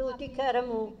අපි ස්තුති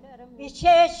කරමු.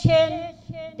 විශේෂයෙන්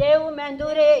දෙව්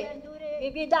මැදුරේ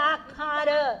විවිධාකාර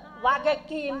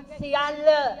වගකීම් සියල්ල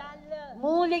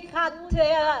මූලිකත්වය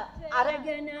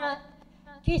අරගෙන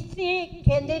කිසි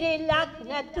කෙඳිරිල්ලක්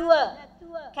නැතුව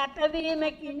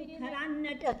කැපවීමකින්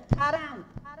කරන්නට තරම්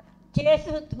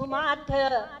ජේසුතුමාට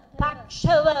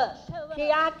පක්ෂව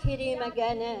ක්‍රියා කිරීම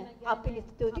ගැන අපි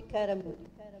ස්තුති කරමු.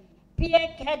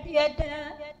 පියෙක් හැටියට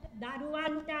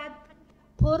දරුවන්ටත්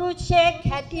පුරුෂයෙක්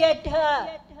හැටියට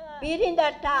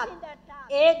බිරිඳටත්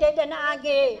ඒ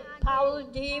දෙදෙනාගේ පෞල්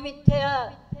ජීවිතය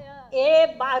ඒ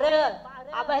බර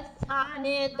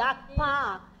අවසානයේ දක්වා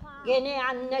ගෙන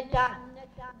යන්නට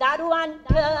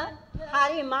දරුවන්ට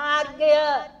හරි මාර්ගය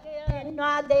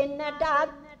පෙන්වා දෙන්නටත්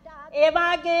ඒ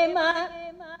වගේම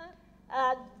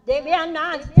දෙවියන්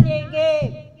වහන්සේගේ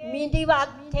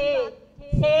මිදිවත්තේ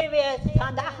සේවය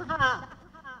සඳහා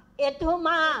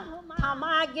එතුමා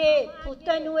තමාගේ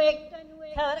පුතණුවෙක්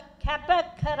කැප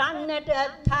කරන්නට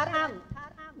තරම්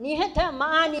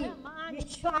නිහතමානී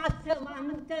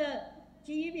විශ්වාසවන්ත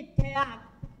ජීවිතයක්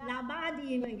ලබා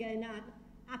දීම ගැන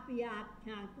අපි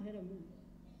ආඥා කරමු.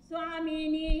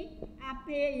 ස්වාමීනි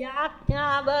අපේ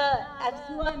යාඥාව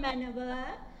අසුවමනව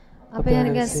අපේ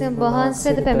අනුගැසීම්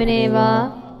වහන්සේට පැමිණේවා.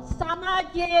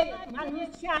 සමාජයේ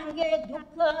මිනිස්යන්ගේ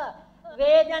දුක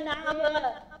වේදනාව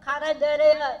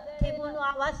කරදරය තිබුණු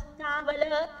අවස්ථාවල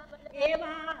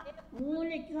ඒවා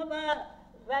මූලිකව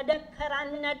වැඩ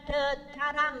කරන්නට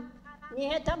තරම්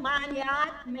නිහතමානී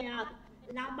ආත්මයක්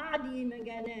ලබා දීම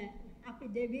ගැන අපි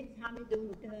දෙවි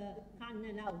සමිඳුන්ට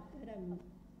කන්නලව් කරමු.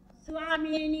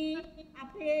 ස්වාමීනි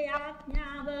අපේ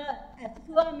ආඥාව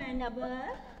අසුවමනව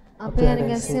අපේ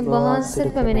අනුගැසීම්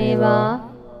වහන්සේට පැමිණේවා.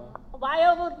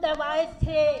 වයෝවෘද්ධ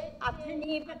වයසේ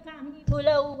අසනීපකම් තුල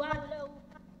වූවත්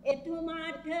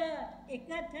එතුමාට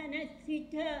එකතැන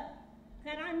සිට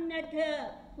කරන්නට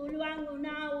පුළුවන්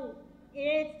වුණා වූ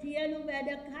ඒ සියලු වැඩ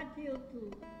කටයුතු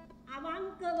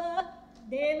අවංකව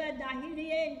දේව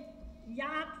දහිරියෙන්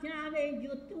යාඥාවෙන්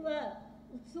යුතුව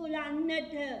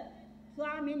උසුලන්නට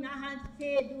ස්වාමීන්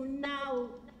වහන්සේ දුන්නා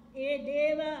වූ ඒ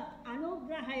දේව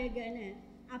අනුග්‍රහය ගැන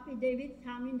අපි දෙවිත්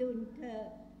සමිඳුන්ට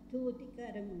ස්තුති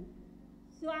කරමු.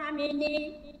 ස්වාමීනි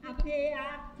අපේ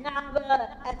ආඥාව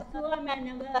අසුව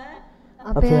මැනව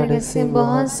අපේ අගසින්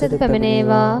වහන්සේට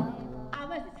පැමිණේවා.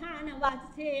 අවසාන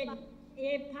වශයෙන්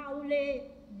ඒ පවුලේ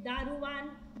දරුවන්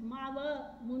මව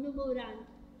මුණුබුරන්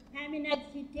පැමිණ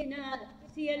සිටින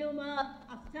සියලුම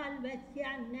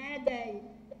අසල්වැසියන් නෑදැයි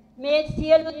මේ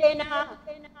සියලු දෙනා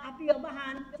අපි ඔබ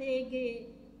වහන්සේගේ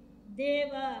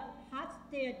දේව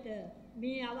හස්තයට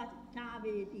මේ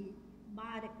අවස්ථාවේදී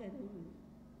බාර කරමු.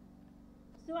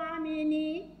 ස්වාමීනි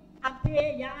අපේ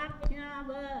යාඥාව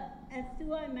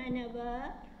ඇසුව මැනව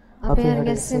අපේ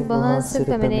අගසින් වහන්සේට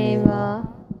පැමිණේවා.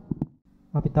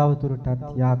 අපි තවදුරටත්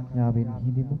යාඥාවෙන්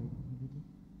හිඳිමු.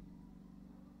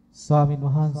 ස්වාමින්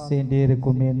වහන්සේ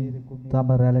ඩේරෙකුමෙන්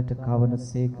තම රැළට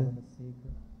කවනසේක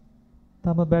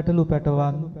තම බැටළු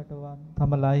පැටවන්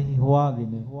තම ලයිහි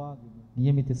හොවාගෙන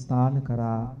නියමිත ස්නාන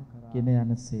කරා ගෙන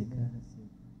යනසේක.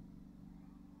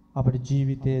 අපට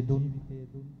ජීවිතය දුන්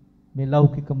මේ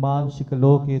ලෞකික මානසික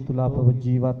ලෝකයේ තුල අපව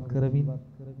ජීවත් කරමින්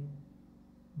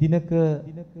දිනක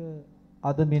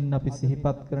අද මෙන් අපි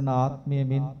සිහිපත් කරන ආත්මය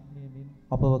මෙන්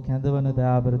අපව කැඳවන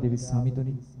දයාබර දෙවි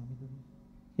සමිඳුනි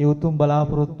ඒ උතුම්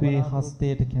බලාපොරොත්තුවේ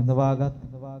හස්තයට කැඳවාගත්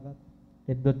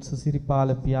එඩ්වඩ් සුසිරිපාල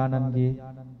පියාණන්ගේ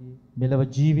මෙලව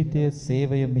ජීවිතයේ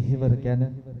සේවය මෙහෙවර ගැන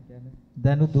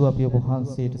දැනුදු අපි ඔබ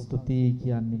වහන්සේට ස්තුතියි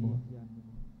කියන්නෙමු.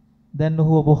 දැන්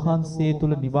ඔහු ඔබ වහන්සේ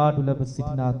තුල නිවාඩු ලැබ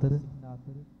සිටින අතර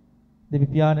දෙවි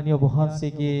පියාණනි ඔබ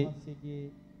වහන්සේගේ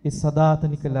ඒ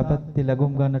සදාතනික ලැබැත්තේ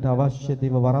ලැබුම් ගන්නට අවශ්‍ය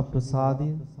දේව වරප්‍රසාදය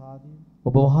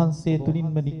ඔබ වහන්සේ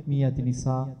තුලින්ම නික්මී ඇති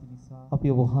නිසා අපි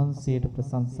ඔබ වහන්සේට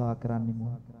ප්‍රශංසා කරන්නෙමු.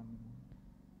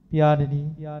 පියාණනි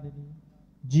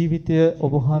ජීවිතය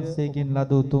ඔබ වහන්සේගෙන්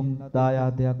ලද උතුම්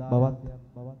දායාදයක් බවත්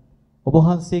ඔබ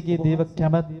වහන්සේගේ දේව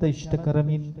කැමැත්ත ඉෂ්ට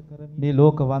කරමින් මේ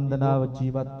ලෝක වන්දනාව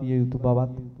ජීවත් විය යුතු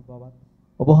බවත්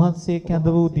ඔබ වහන්සේ කැඳ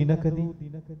වූ දිනකදී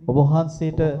ඔබ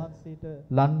වහන්සේට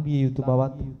ලන් විය යුතු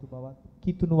බවත්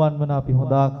කිතුණුවන් වන අපි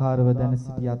හොඳාකාරව දැන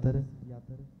සිටි අතර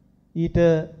ඊට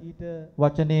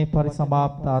වචනේ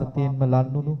පරිසමාප්ත අර්ථයෙන්ම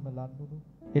ලන්නුණු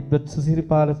එඩ්වඩ්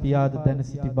සුසිරිපාල පියාද දැන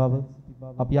සිටි බව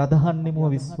අපි අදහන්නෙමු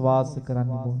විශ්වාස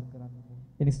කරන්නෙමු.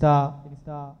 එනිසා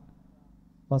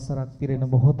වසරක් පිරෙන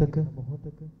මොහොතක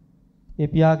ඒ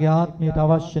පියාගේ ආත්මයට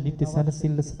අවශ්‍ය නිත්‍ය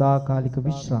සැනසෙල්ල සදාකාලික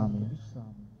විශ්‍රාමය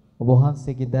ඔබ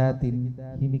වහන්සේගේ දෑතින්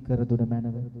හිමි කර දුන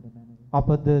මැනව.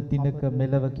 අපද දිනක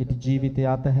මෙලව කෙටි ජීවිතය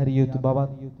අතහැරිය යුතු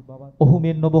බවත් ඔහු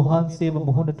මෙන් ඔබ වහන්සේව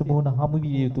මුහුණට මුහුණ හමු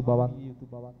විය යුතු බවත්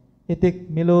එතෙක්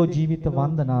මෙලෝ ජීවිත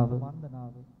වන්දනාව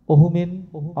ඔහු මෙන්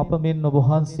අප මෙන් ඔබ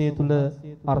වහන්සේ තුල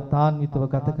අර්ථාන්විතව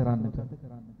ගත කරන්නට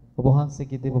ඔබ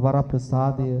වහන්සේගේ දේව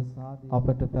වරප්‍රසාදය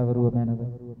අපට පැවරුව මැනව.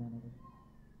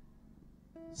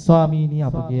 ස්වාමීනි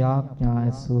අපගේ ආඥා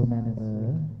ඇසුව මැනව.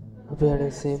 අපේ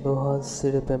අනසේ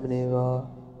වහන්සේට පැමිණේවා.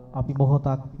 අපි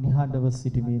මොහොතක් නිහඬව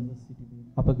සිටමින්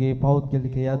අපගේ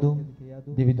පෞද්ගලික යදුම්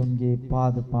දෙවිඳුන්ගේ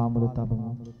පාද පාමුල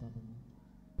තබමු.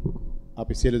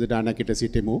 අපි සියලු දෙනා නැගිට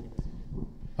සිටෙමු.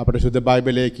 අපේ සුද්ධ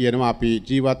බයිබලයේ කියනවා අපි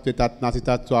ජීවත් වෙතත් නැසිතත්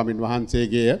ස්වාමින්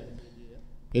වහන්සේගේය.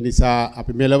 ඒ නිසා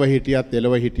අපි මෙලව හිටියත්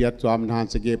එලව හිටියත් ස්වාමීන්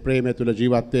වහන්සේගේ ප්‍රේමය තුල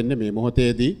ජීවත් වෙන්න මේ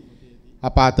මොහොතේදී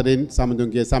අප අතරින්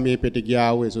සමුදුන්ගේ සමීපෙට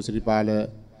ගියා වූ සුසිරිපාල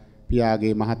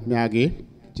පියාගේ මහත්මයාගේ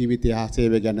ජීවිතය හා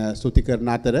සේවය ගැන ස්තුති කරන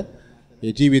අතර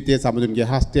ඒ ජීවිතයේ සමුදුන්ගේ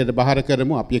හස්තයට බහර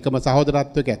කරමු. අපි එකම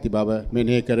සහෝදරත්වයක ඇති බව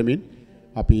මෙනෙහි කරමින්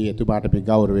අපි එතුමාට මේ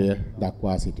ගෞරවය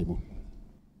දක්වා සිටිමු.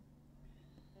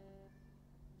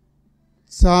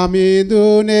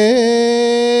 සමිඳුනේ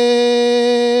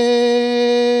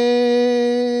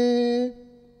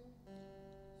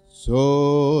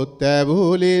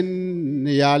සෝතැවුලින්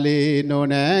යලි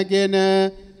නොනැගෙන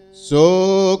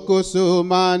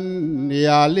සෝකුසුමන්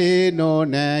යලි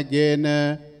නොනැගෙන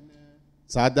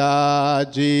සදා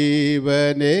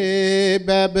ජීවනේ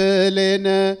බැබලෙන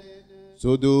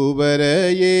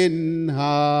සුදුවරයින්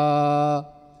හා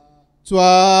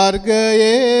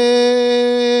ස්වර්ගයේ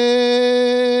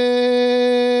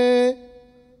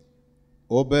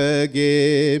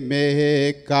ඔබගේ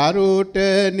මෙහෙ කරුට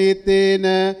නිතින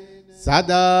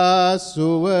සදා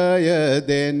සුවය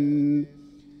දෙන්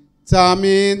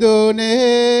සමිඳුනේ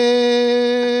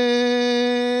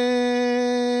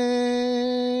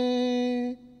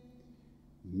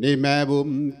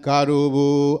නිමැවුම් කරු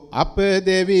වූ අප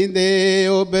දෙවිඳේ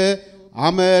ඔබ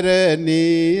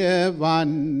අමරණීය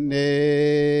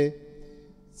වන්නේ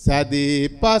සැදී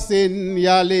පසින්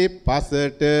යලි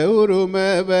පසට උරුම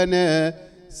වන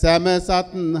සැමසත්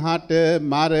හට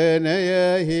මරණය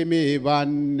හිමි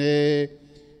වන්නේ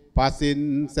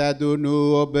පසින් සැදුණු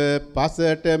ඔබ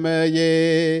පසටම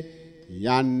යේ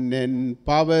යන්නෙන්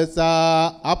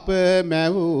පවසා අප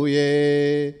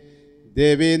මැවුයේ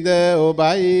දෙවිඳ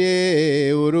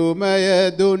ඔබයි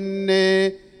උරුමය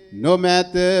දුන්නේ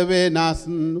නොමැත වෙනස්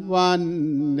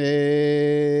වන්නේ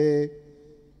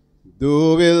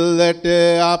දුවිල්ලට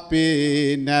අපි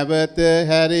නැවත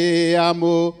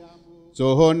හැරියමු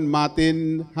සොහොන් මතින්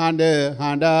හඬ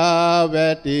හඬා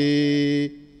වැටි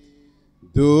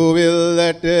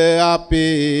දුවිල්ලට අපි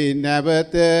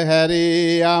නැවත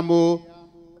හැරියමු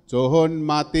සොහොන්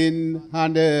මතින්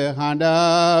හඬ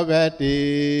හඬා වැටි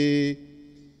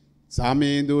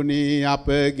සමිඳුනි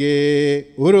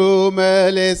අපගේ උරුම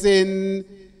ලෙසින්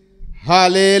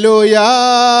හලෙලුයා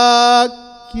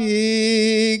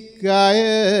කීකයමින්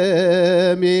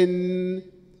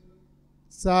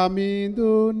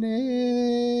සමිඳුනේ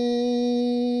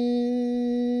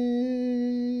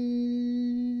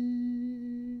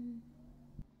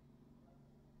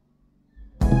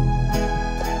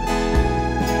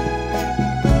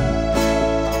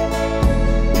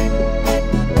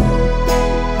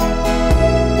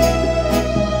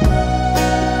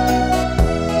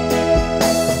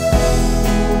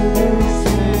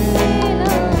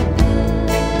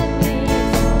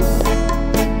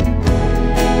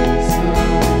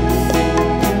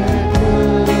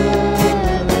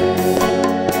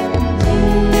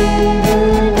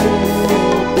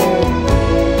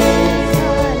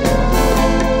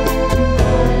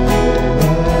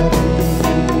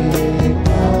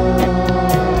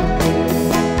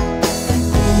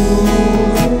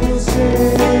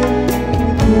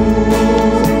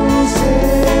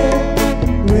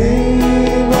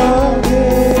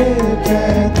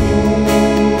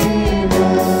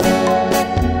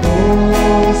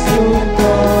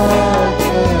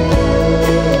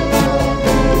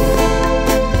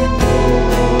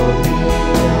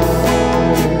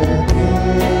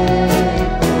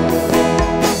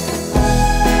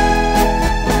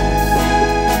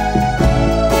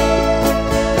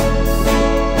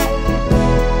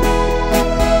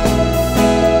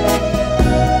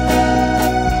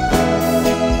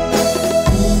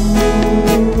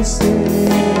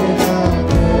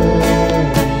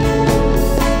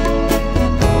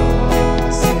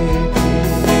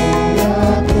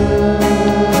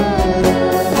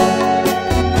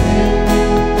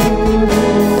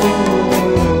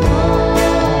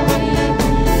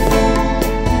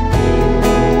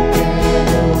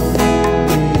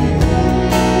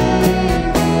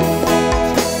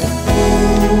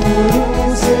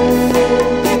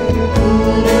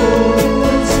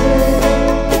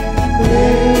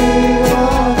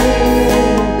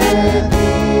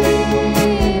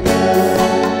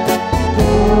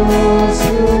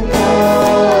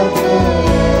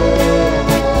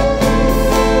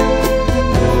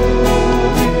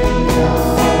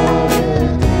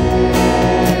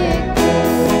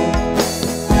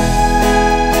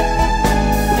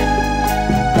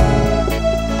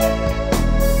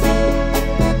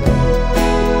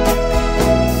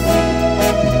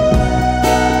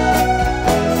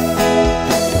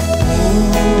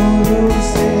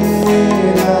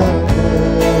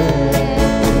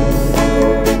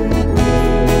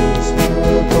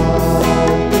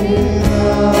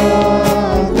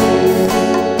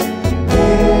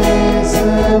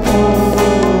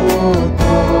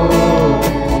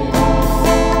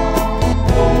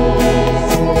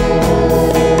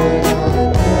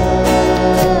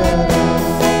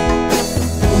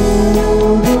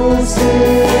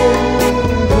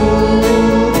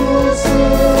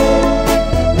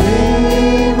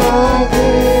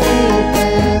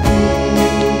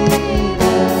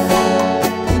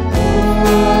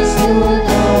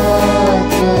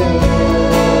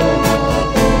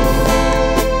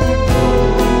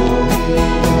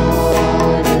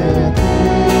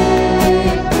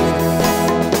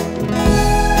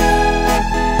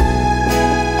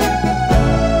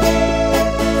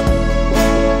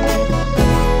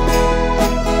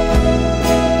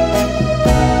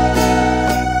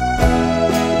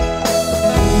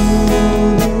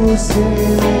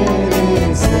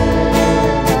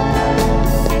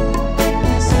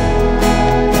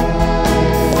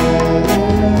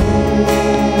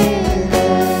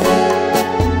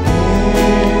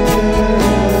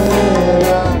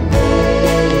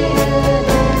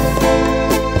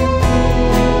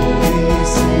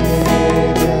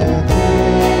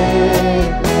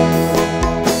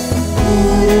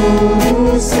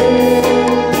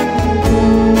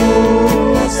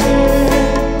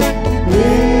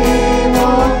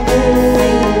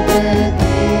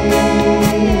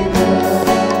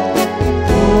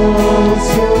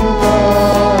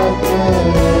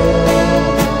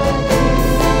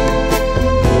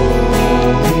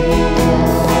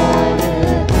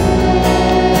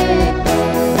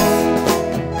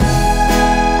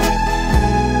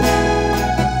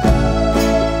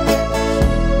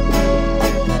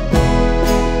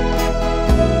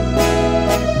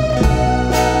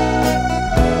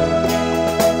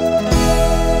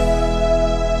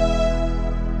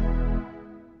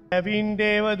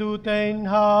දූතයින්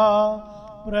හා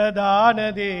ප්‍රධාන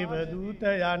දේව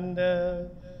දූතයන්ද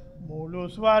මුළු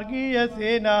ස්වර්ගීය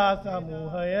සේනා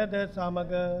සමූහයද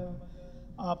සමග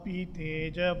අපි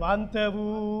තේජවන්ත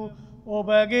වූ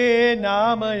ඔබගේ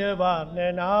නාමය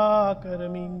වර්ණනා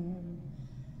කරමින්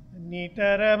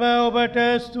නිතරම ඔබට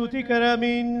ස්තුති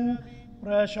කරමින්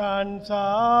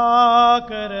ප්‍රශංසා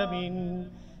කරමින්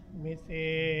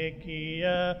මෙසේ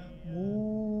කියමු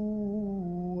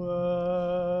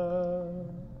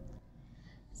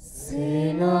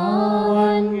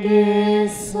සේනාවන්ගේ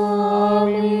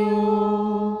ස්වාමියෝ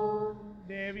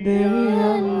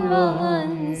දෙවියන්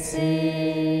වහන්සේ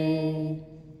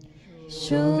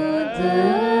ශුද්ධ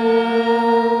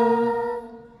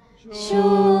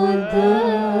ශුද්ධ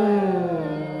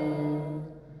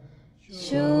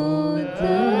ශුද්ධ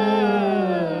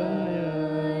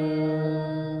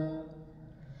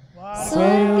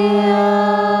ස්වර්ගයා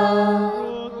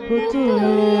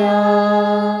පුතුලයා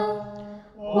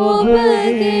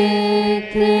ඔබගේ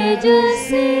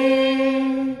තේජසේ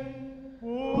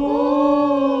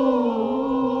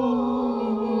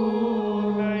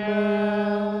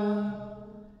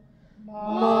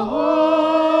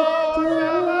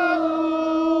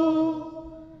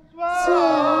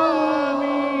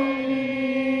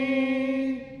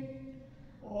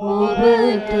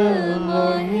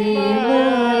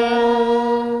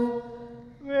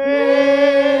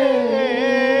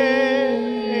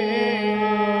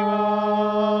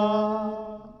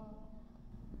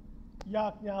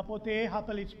පොතේ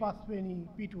 45 වෙනි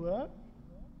පිටුව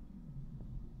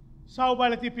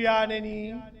සෞබලති පියාණෙනි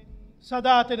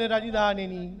සදාතන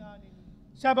රජදානෙනි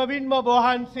සැබවින්ම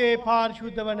වහන්සේ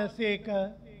පාරිශුද්ධ වනසේක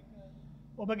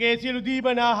ඔබගේ සියලු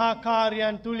දීපනා හා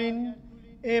කාර්යයන් තුලින්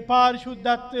ඒ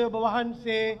පාරිශුද්ධත්වය ඔබ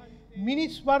වහන්සේ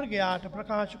මිනිස් වර්ගයාට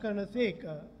ප්‍රකාශ කරනසේක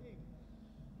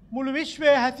මුළු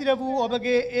විශ්වයේ හැසිර වූ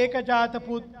ඔබගේ ඒකජාත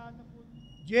පුත්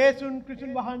ජේසුන්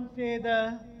ක්‍රිස්තුන් වහන්සේද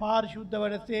පාරිශුද්ධ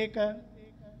වනසේක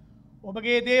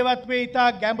ඔබගේ දේවත්වයේ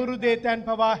ඉතා ගැඹුරු දේතයන්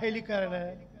පවා හෙළි කරන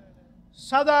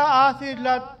සදා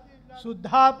ආශිර්වාද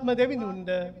සුද්ධාත්ම දෙවිඳුන්ද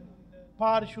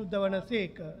පාරිශුද්ධ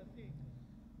වනසේක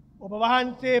ඔබ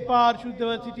වහන්සේ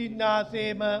පාරිශුද්ධව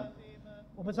සිටින්නාසේම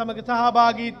ඔබ සමග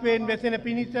සහභාගීත්වයෙන් වෙසෙන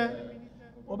පිණිස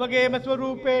ඔබගේම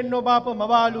ස්වරූපයෙන් ඔබ අප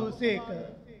මවාලූසේක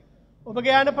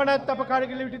ඔබගේ අනපනත් අප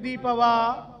කරගල විටදී පවා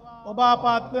ඔබ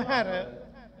ආපාත් නොහැර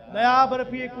දයාබර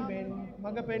පියෙකු මෙන්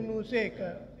මඟ පෙන්වූසේක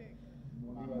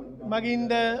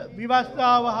මගින්ද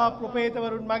විවස්ථාව හා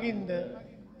ප්‍රපේතවරුන් මගින්ද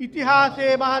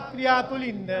ඉතිහාසයේ මහත් ක්‍රියා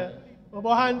තුලින්ද ඔබ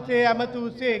වහන්සේ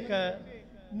ඇමතූසේක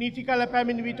නීති කල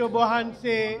පැමිණි විට ඔබ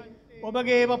වහන්සේ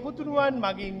ඔබගේම පුතුණුවන්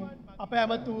මගින් අප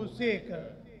ඇමතූසේක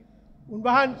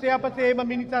උන්වහන්සේ අපසේම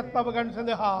මිනිසත් පව ගනු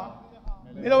සඳහා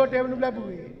මෙලොවට එවනු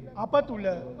ලැබුවේ අප තුල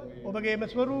ඔබගේම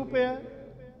ස්වરૂපය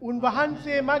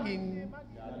උන්වහන්සේ මගින්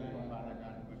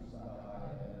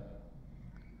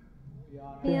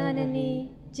පියාණනි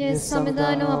ජේ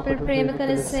සමිදානෝ අපට ප්‍රේම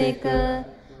කළසේක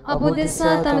අප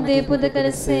උදෙසා තම දේ පුද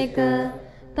කළසේක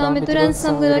තම මිතුරන්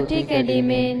සමග රොටි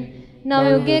කැඩීමෙන් නව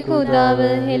යුගයක උදාව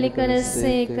හෙළි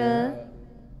කළසේක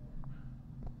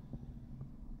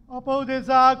අප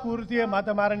උදෙසා කෘතිය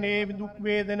මත මරණේ දුක්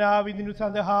වේදනා විඳිනු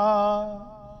සඳහා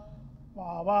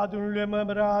පාවා දුන් ලෙම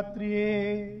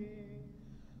රාත්‍රියේ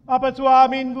අප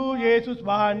ස්වාමින් වූ යේසුස්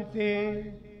වහන්සේ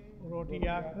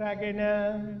රොටියක් රැගෙන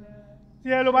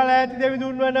සියලු බල ඇති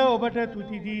දෙවිඳුන් වන ඔබට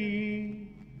තුතිදී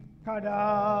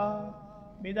කඩා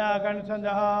බෙදා ගන්න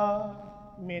සඳහා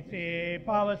මෙසේ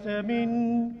පවසමින්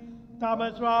තම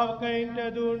ශ්‍රාවකයන්ට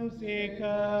දුන්සේක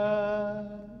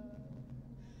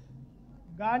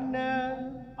ගන්න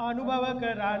අනුභව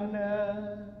කරන්න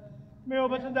මේ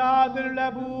ඔබ සඳහා දෙනු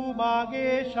ලැබූ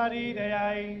මාගේ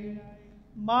ශරීරයයි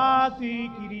මාසී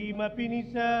කිරීම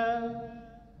පිණිස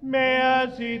මෙය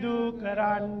සිදු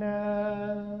කරන්න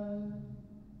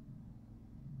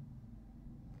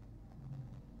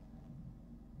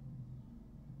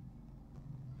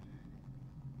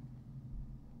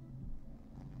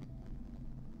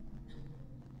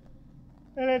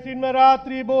එලෙසින්ම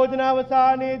රාත්‍රී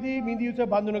භෝජනාවසානයේදී මිදිඋස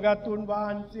බඳුනගත්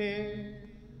උන්වහන්සේ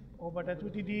ඔබට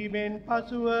තුති දීමෙන්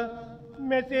පසුව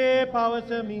මෙසේ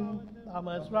පවසමින් තම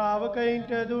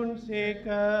ශ්‍රාවකයින්ට දුන්සේක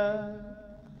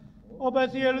ඔබ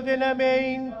සියලු දෙන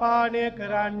මෙයින් පානය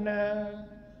කරන්න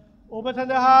ඔබ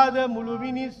සඳහාද මුළු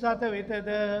මිනිස් සත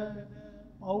වෙතද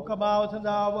පෞකමාව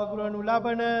සඳහා වගුරනු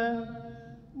ලබන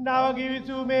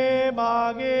නවගිවිසුමේ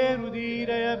මාගේ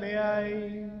රුධීරය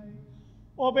මෙයයි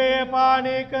ඔබේ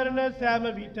පානය කරන සෑම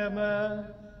විටම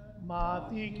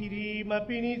මාසී කිරීම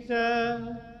පිණිස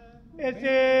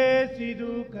එසේ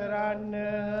සිදු කරන්න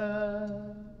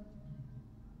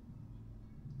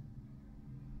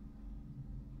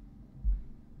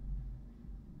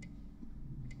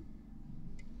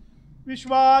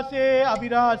විශ්වාසයේ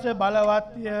අභිරහස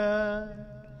බලවත්ය.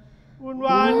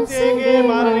 උන්වහන්සේගේ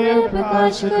මරණය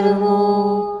ප්‍රකාශ කරමු.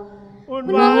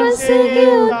 උන්වහන්සේගේ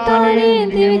උත්ථානයේ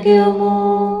දිවිගෙවමු.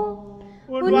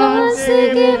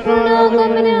 උන්වහන්සේගේ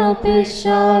පුනරාගමන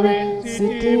අපේක්ෂාවෙන්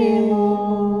සිටිමු.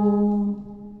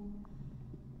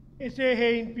 එසේ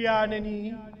හේයින් පියාණෙනි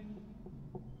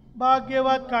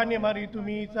භාග්‍යවත්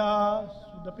කන්‍යමරිතුමී සහ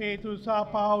සුද පේතුරු සහ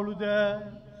පාවුලුද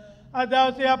අද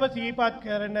දවසේ අප සිහිපත්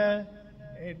කරන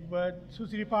එඩ්වඩ්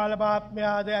සුසිරිපාල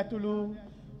මහත්මයාද ඇතුළු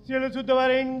සියලු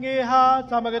සුදවරයන්ගේ හා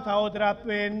සමග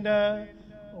සහෝදරත්වයෙන්ද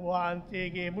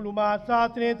වහන්සේගේ මුළු මාත්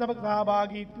ශාසනයේ සමග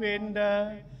සහභාගීත්වයෙන්ද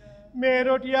මේ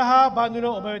රොටිය හා බඳුන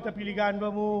ඔබ වෙත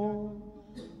පිළිගන්වමු.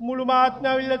 මුළු මාත්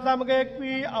නැවිල්ල සමග එක්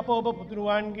වී අප ඔබ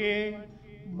පුතුරුවන්ගේ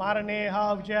මරණය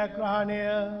හා විජයග්‍රහණය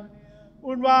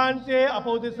උන්වහන්සේ අප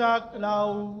උදෙසා කළා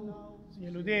වූ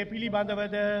සියලු දේ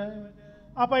පිළිබඳවද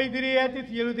අප ඉදිරියේ ඇති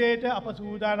සියලු දේට අප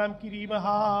සූදානම් කිරීම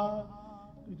හා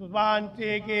ක්‍රිස්තුස්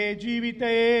වහන්සේගේ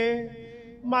ජීවිතයේ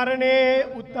මරණයේ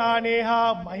උත්ථානයේ හා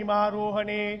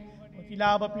මහිමාරෝහණේ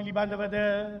ප්‍රතිලාභ පිළිබඳවද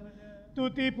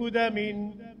තුති පුදමින්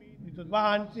ක්‍රිස්තුස්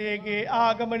වහන්සේගේ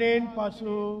ආගමනයෙන්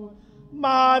පසු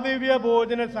මහා දිව්‍ය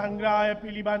භෝජන සංග්‍රහය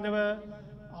පිළිබඳව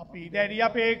අපි දැඩි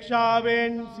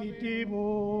අපේක්ෂාවෙන් සිටිමු.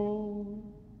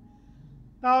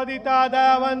 තවදිතා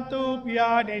දයාවන්ත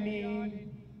පියාණෙනි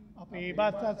අපේ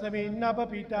බස් අසමින් අප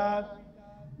පිටත්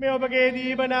මේ ඔබගේ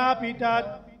දීවනා පිටත්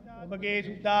ඔබගේ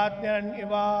සුද්ධාත්මයන්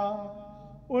එවා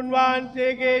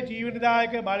උන්වහන්සේගේ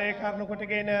ජීවනදායක බලය කරනු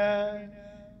කොටගෙන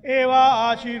ඒවා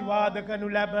ආශිර්වාද කරනු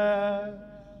ලැබ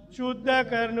ශුද්ධ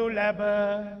කරනු ලැබ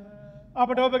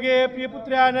අපට ඔබගේ ප්‍රිය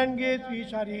පුත්‍රයාණන්ගේ ශ්‍රී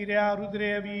ශරීරය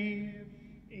රුධිරය වී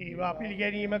ඒවා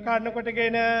පිළිගැනීම කරනු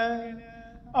කොටගෙන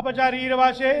අප ශරීර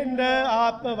වශයෙන්ද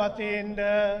ආත්ම වශයෙන්ද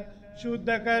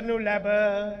ශුද්ධ කරනු ලැබ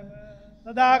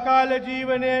සදාකාල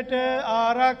ජීවනයට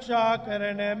ආරක්ෂා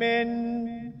කරන මෙන්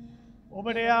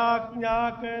ඔබට ආඥා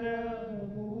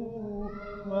කරමු.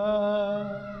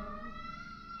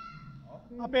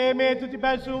 අපේ මේ තුති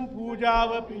පැසුම්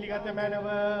පූජාව පිළිගත මැනව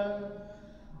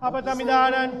අප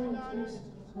සමිදානන්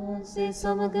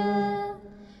සමග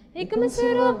එකම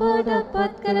සිරුර බෝධක්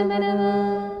පත් කළ මැනව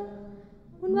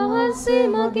උන්වහන්සේ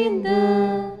මගින්ද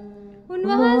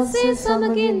උන්වහන්සේ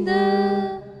සමගින්ද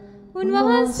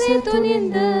උන්වහන්සේ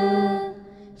තුලින්ද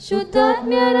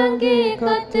ශුද්ධාත්මයන්ගේ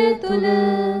ඒකත්වය තුල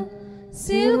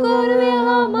සිල් ගෞරවය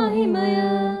හා මහිමය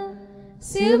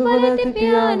සිල් බලති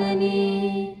පියාණනි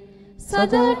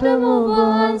සදාටම ඔබ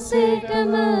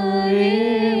වහන්සේටම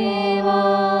වේවා.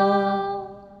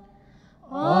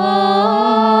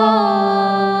 ආමේන්.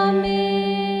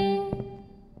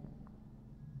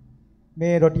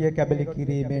 මේ රොටිය කැබලි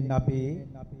කිරීමෙන් අපි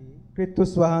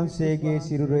ක්‍රිස්තුස් වහන්සේගේ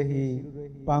සිරුරෙහි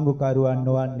පංගුකරුවන්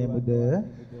නොවන්නෙමුද?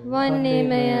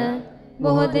 වන්නේමය.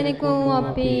 බොහෝ දෙනෙකු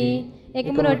අපි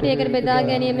එකම රොටියකට බෙදා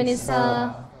ගැනීම නිසා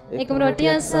එකම රොටිය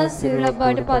සහ සිරුර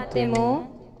බවට පත් වෙමු.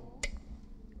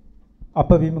 අප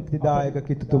විමුක්තිදායක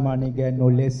කිතුතුමනි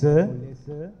ගැනෝ ලෙස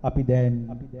අපි දැන්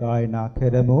ගායනා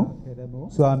කරමු.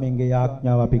 ස්වාමීන්ගේ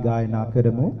ආඥාව අපි ගායනා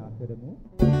කරමු.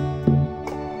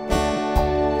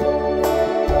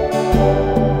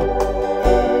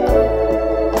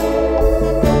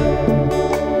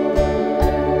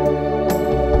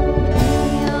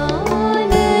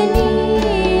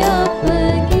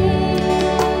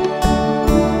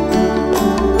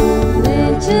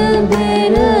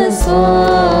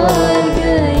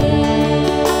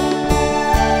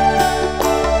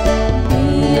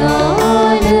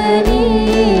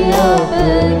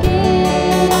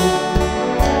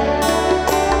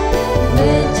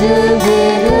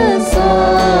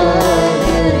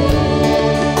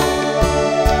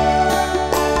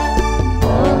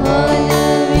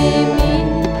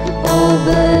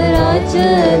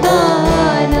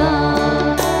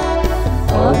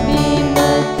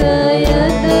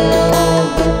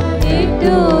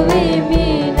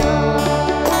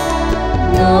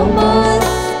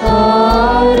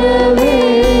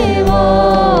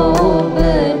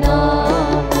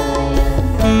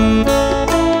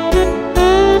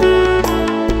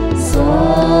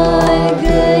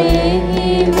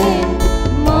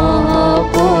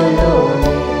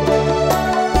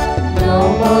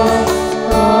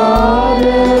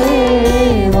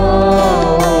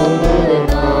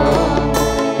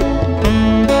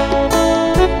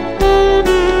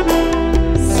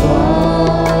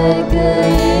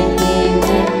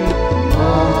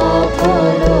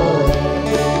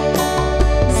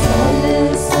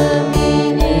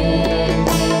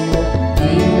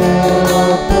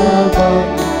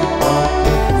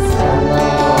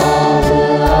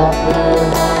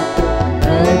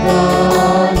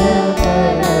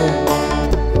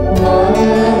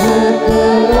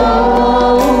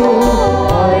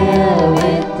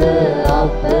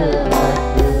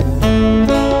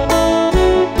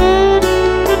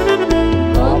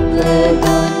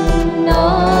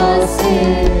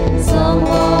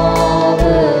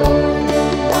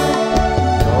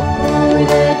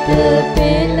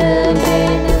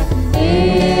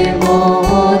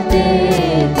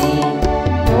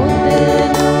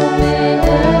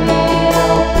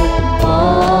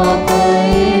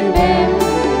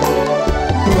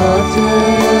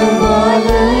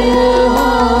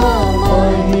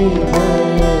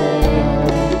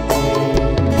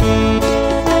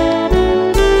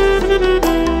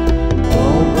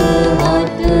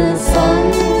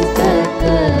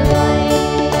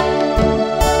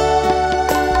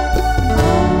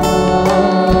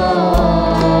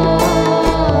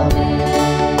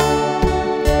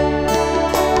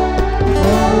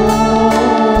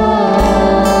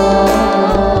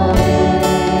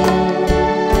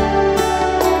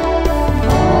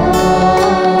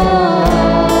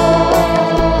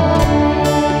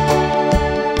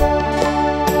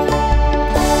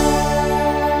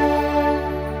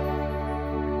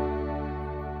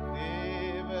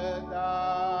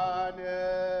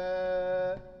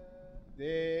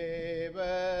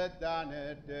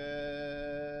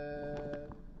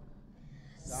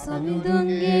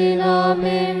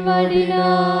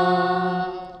 වඩිනා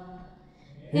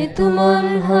එතුමන්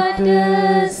හට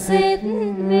සෙත්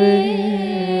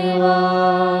වේවා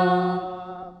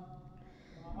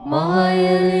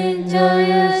මහයලින්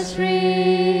ජය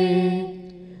ශ්‍රී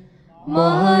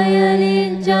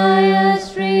මහයලින් ජය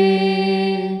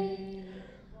ශ්‍රී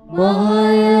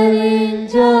මහයලින්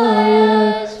ජය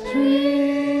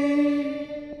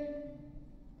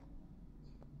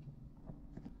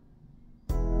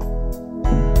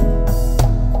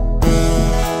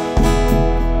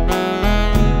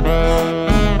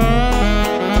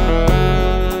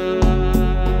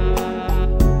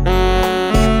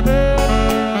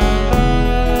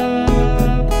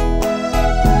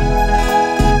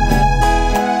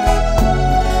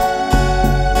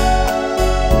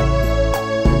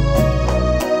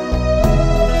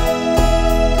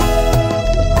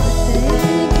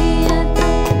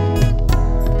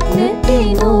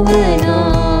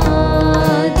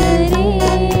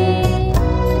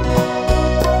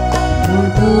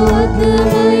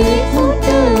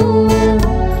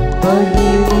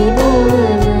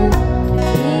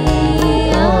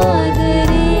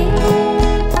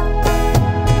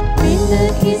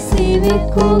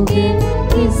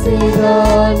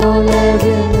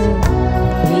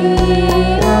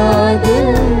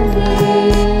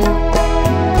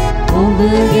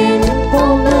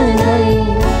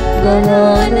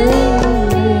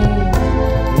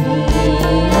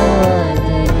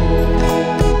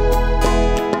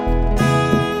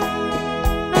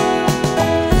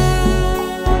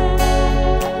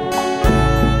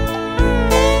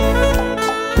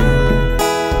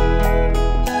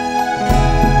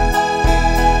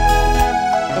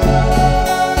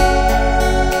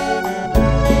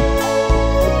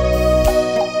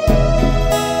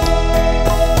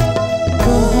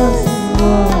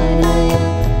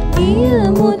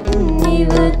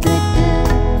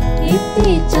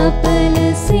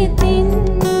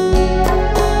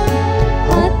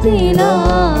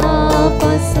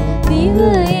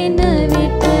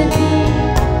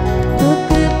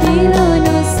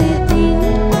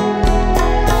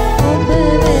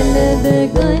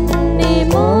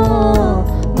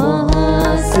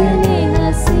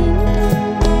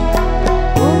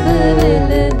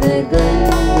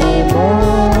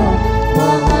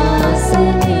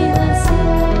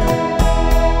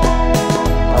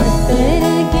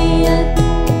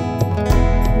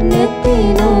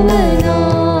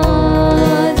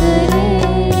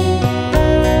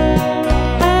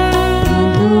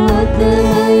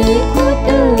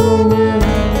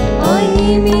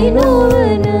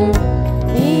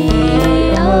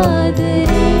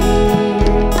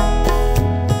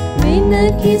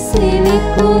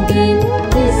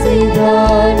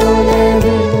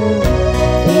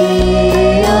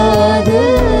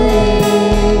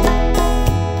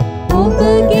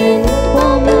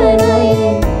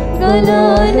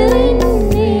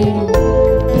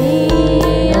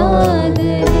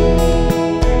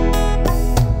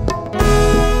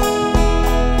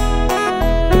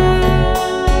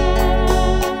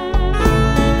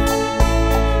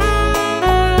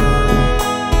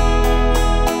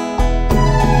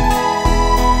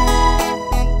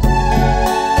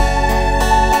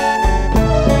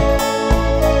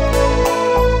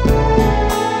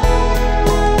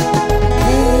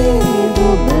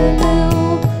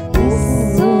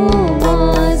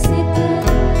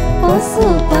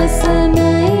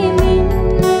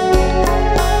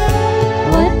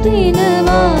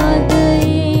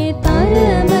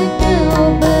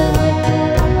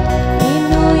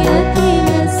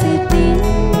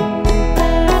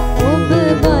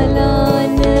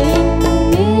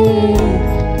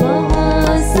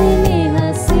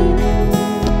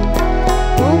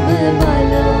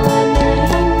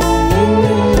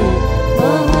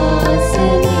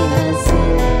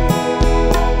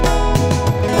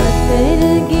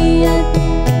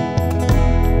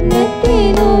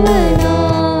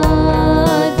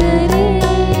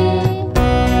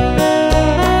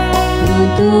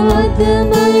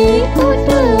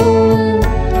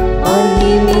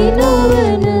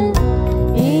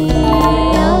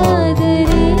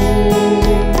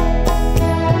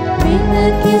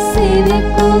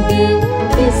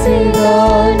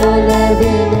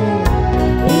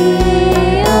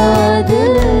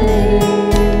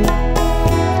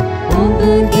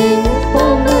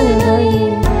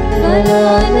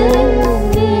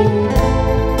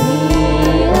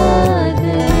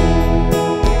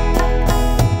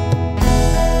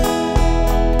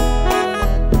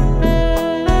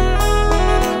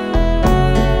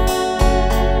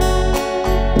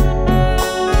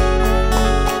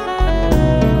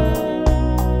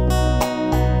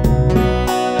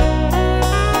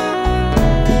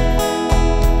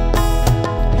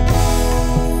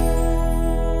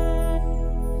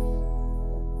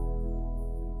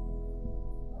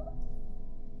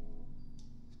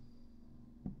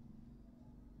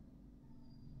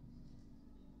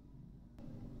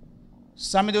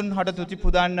සමිඳුන් හට තුති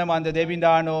පුදන්න මන්ද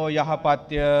දෙවිඳානෝ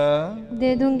යහපත්ය.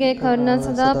 දෙදුන්ගේ කරුණ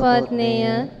සදා පවත්නේය.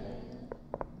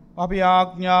 අපි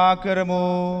ආඥා කරමු.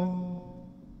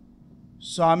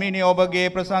 ස්වාමීනි ඔබගේ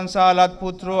ප්‍රශංසාලත්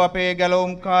පුත්‍රෝ අපේ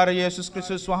ගැලවුම්කාර යේසුස්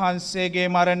ක්‍රිස්තුස් වහන්සේගේ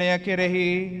මරණය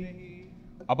කෙරෙහි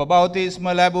අප බෞතිස්ම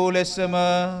ලැබූ ලෙසම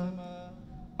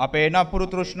අපේ නපුරු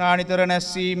තෘෂ්ණා නිතර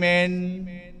නැසීමෙන්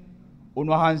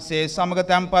උන්වහන්සේ සමග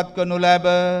තැන්පත් කරනු ලැබ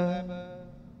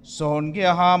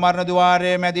සෝන්ගේ හා මරණ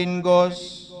ద్వාරයේ මැදින් ගොස්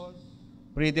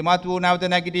ප්‍රීතිමත් වූ නැවත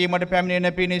නැගිටීමට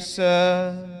පැමිණෙන පිණිස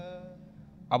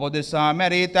අප දෙසා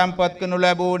මැරී තැන්පත් කරනු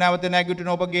ලැබූ නැවත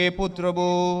නැගිටින ඔබගේ පුත්‍ර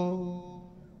වූ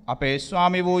අපේ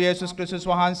ස්වාමී වූ යේසුස් ක්‍රිස්තුස්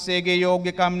වහන්සේගේ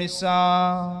යෝග්‍යකම්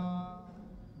නිසා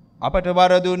අපට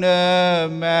වරදුන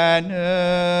මැනව.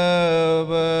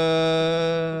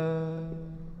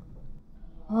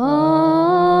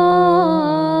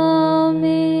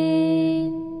 ආමේන්.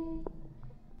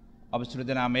 අප සියලු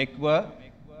දෙනාම එක්ව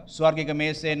ස්වර්ගික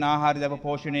මේසෙන් ආහාර දැව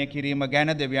පෝෂණය කිරීම ගැන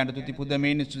දෙවියන්ට තුති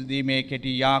පුදමින් සුදීමේ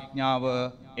කෙටි යාඥාව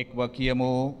එක්ව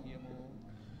කියමු.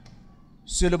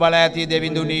 සියලු බල ඇති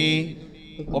දෙවිඳුනි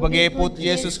ඔබගේ පුත්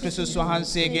යේසුස් ක්‍රිස්තුස්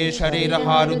වහන්සේගේ ශරීර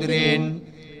හා රුධිරයෙන්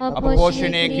අප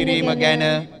පෝෂණය කිරීම ගැන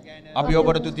අපි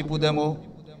ඔබට තුති පුදමු.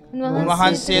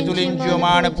 උන්වහන්සේ තුලින්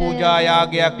ජීවමාන පූජා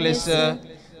යාගයක් ලෙස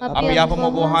අපි අපම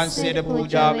ඔබ වහන්සේට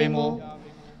පූජා වෙමු.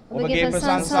 ඔබගේ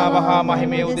ප්‍රශංසාව හා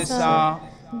මහිමය උදෙසා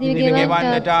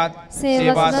දිවිගෙවන්නටත්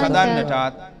සේවා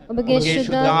සදන්නටත් ඔබගේ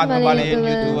ශුද්ධාත්ම බලයෙන්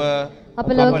යුතුව අප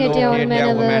ලෝකයට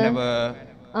යවනු මැනව.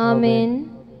 ආමේන්.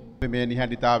 මේ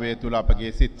නිහඬතාවය තුළ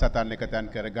අපගේ සිත් සතන් එකතෙන්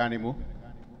කර ගනිමු.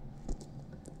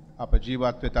 අප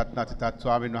ජීවත් වෙතත් නැතිතත්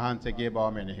ස්වාමීන් වහන්සේගේ බව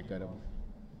මෙනෙහි කරමු.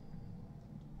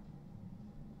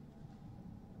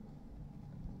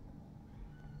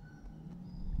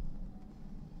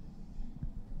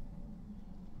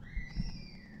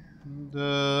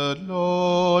 The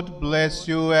Lord bless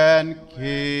you and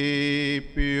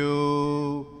keep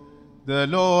you. The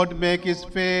Lord make his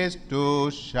face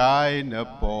to shine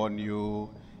upon you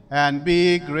and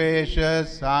be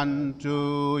gracious unto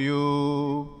you.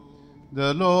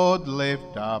 The Lord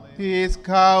lift up his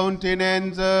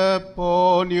countenance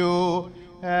upon you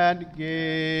and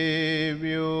give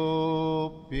you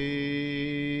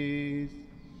peace.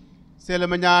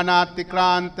 සෙලම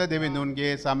ඥානාතික්‍රාන්ත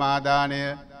දෙවිඳුන්ගේ සමාදානය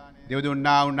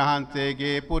දෙවිඳුන්නා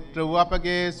උන්වහන්සේගේ පුත්‍ර වූ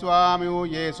අපගේ ස්වාමී වූ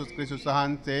යේසුස් ක්‍රිස්තුස්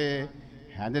වහන්සේ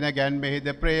හැඳින ගැන්මෙහිද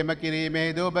ප්‍රේම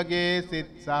කිරීමේද ඔබගේ සිත්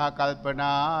සහ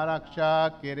කල්පනා ආරක්ෂා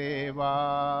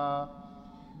කෙරේවා.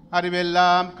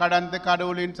 அறிவெல்லாம் கடந்த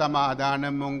கடவுளின்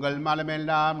சமாதானம் உங்கள்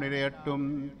மலமெல்லாம் நிறையட்டும்.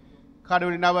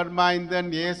 கடவுளின் அவர் மாய்ந்தன்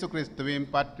இயேசு கிறிஸ்துவின்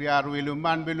பற்றி அருவிலும்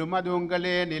அன்பிலும் அது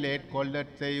உங்களே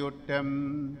நிலைக்கொள்ளச் செய்யட்டும்.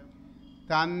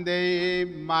 தந்தை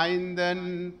மைந்தன்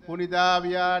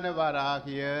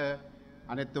புனிதாவியானவராகிய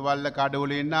அனைத்து வல்ல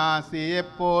கடவுளின் ஆசி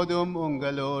எப்போதும்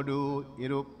உங்களோடு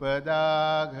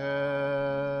இருப்பதாக.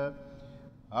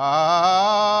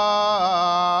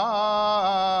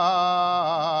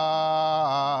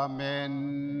 ආමෙන්.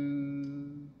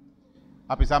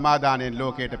 අපි සමාදානයෙන්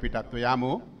ලෝකයට පිටත්ව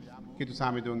යමු. කිතු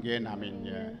සමිඳුන්ගේ නමින්ය.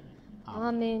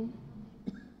 ආමෙන්.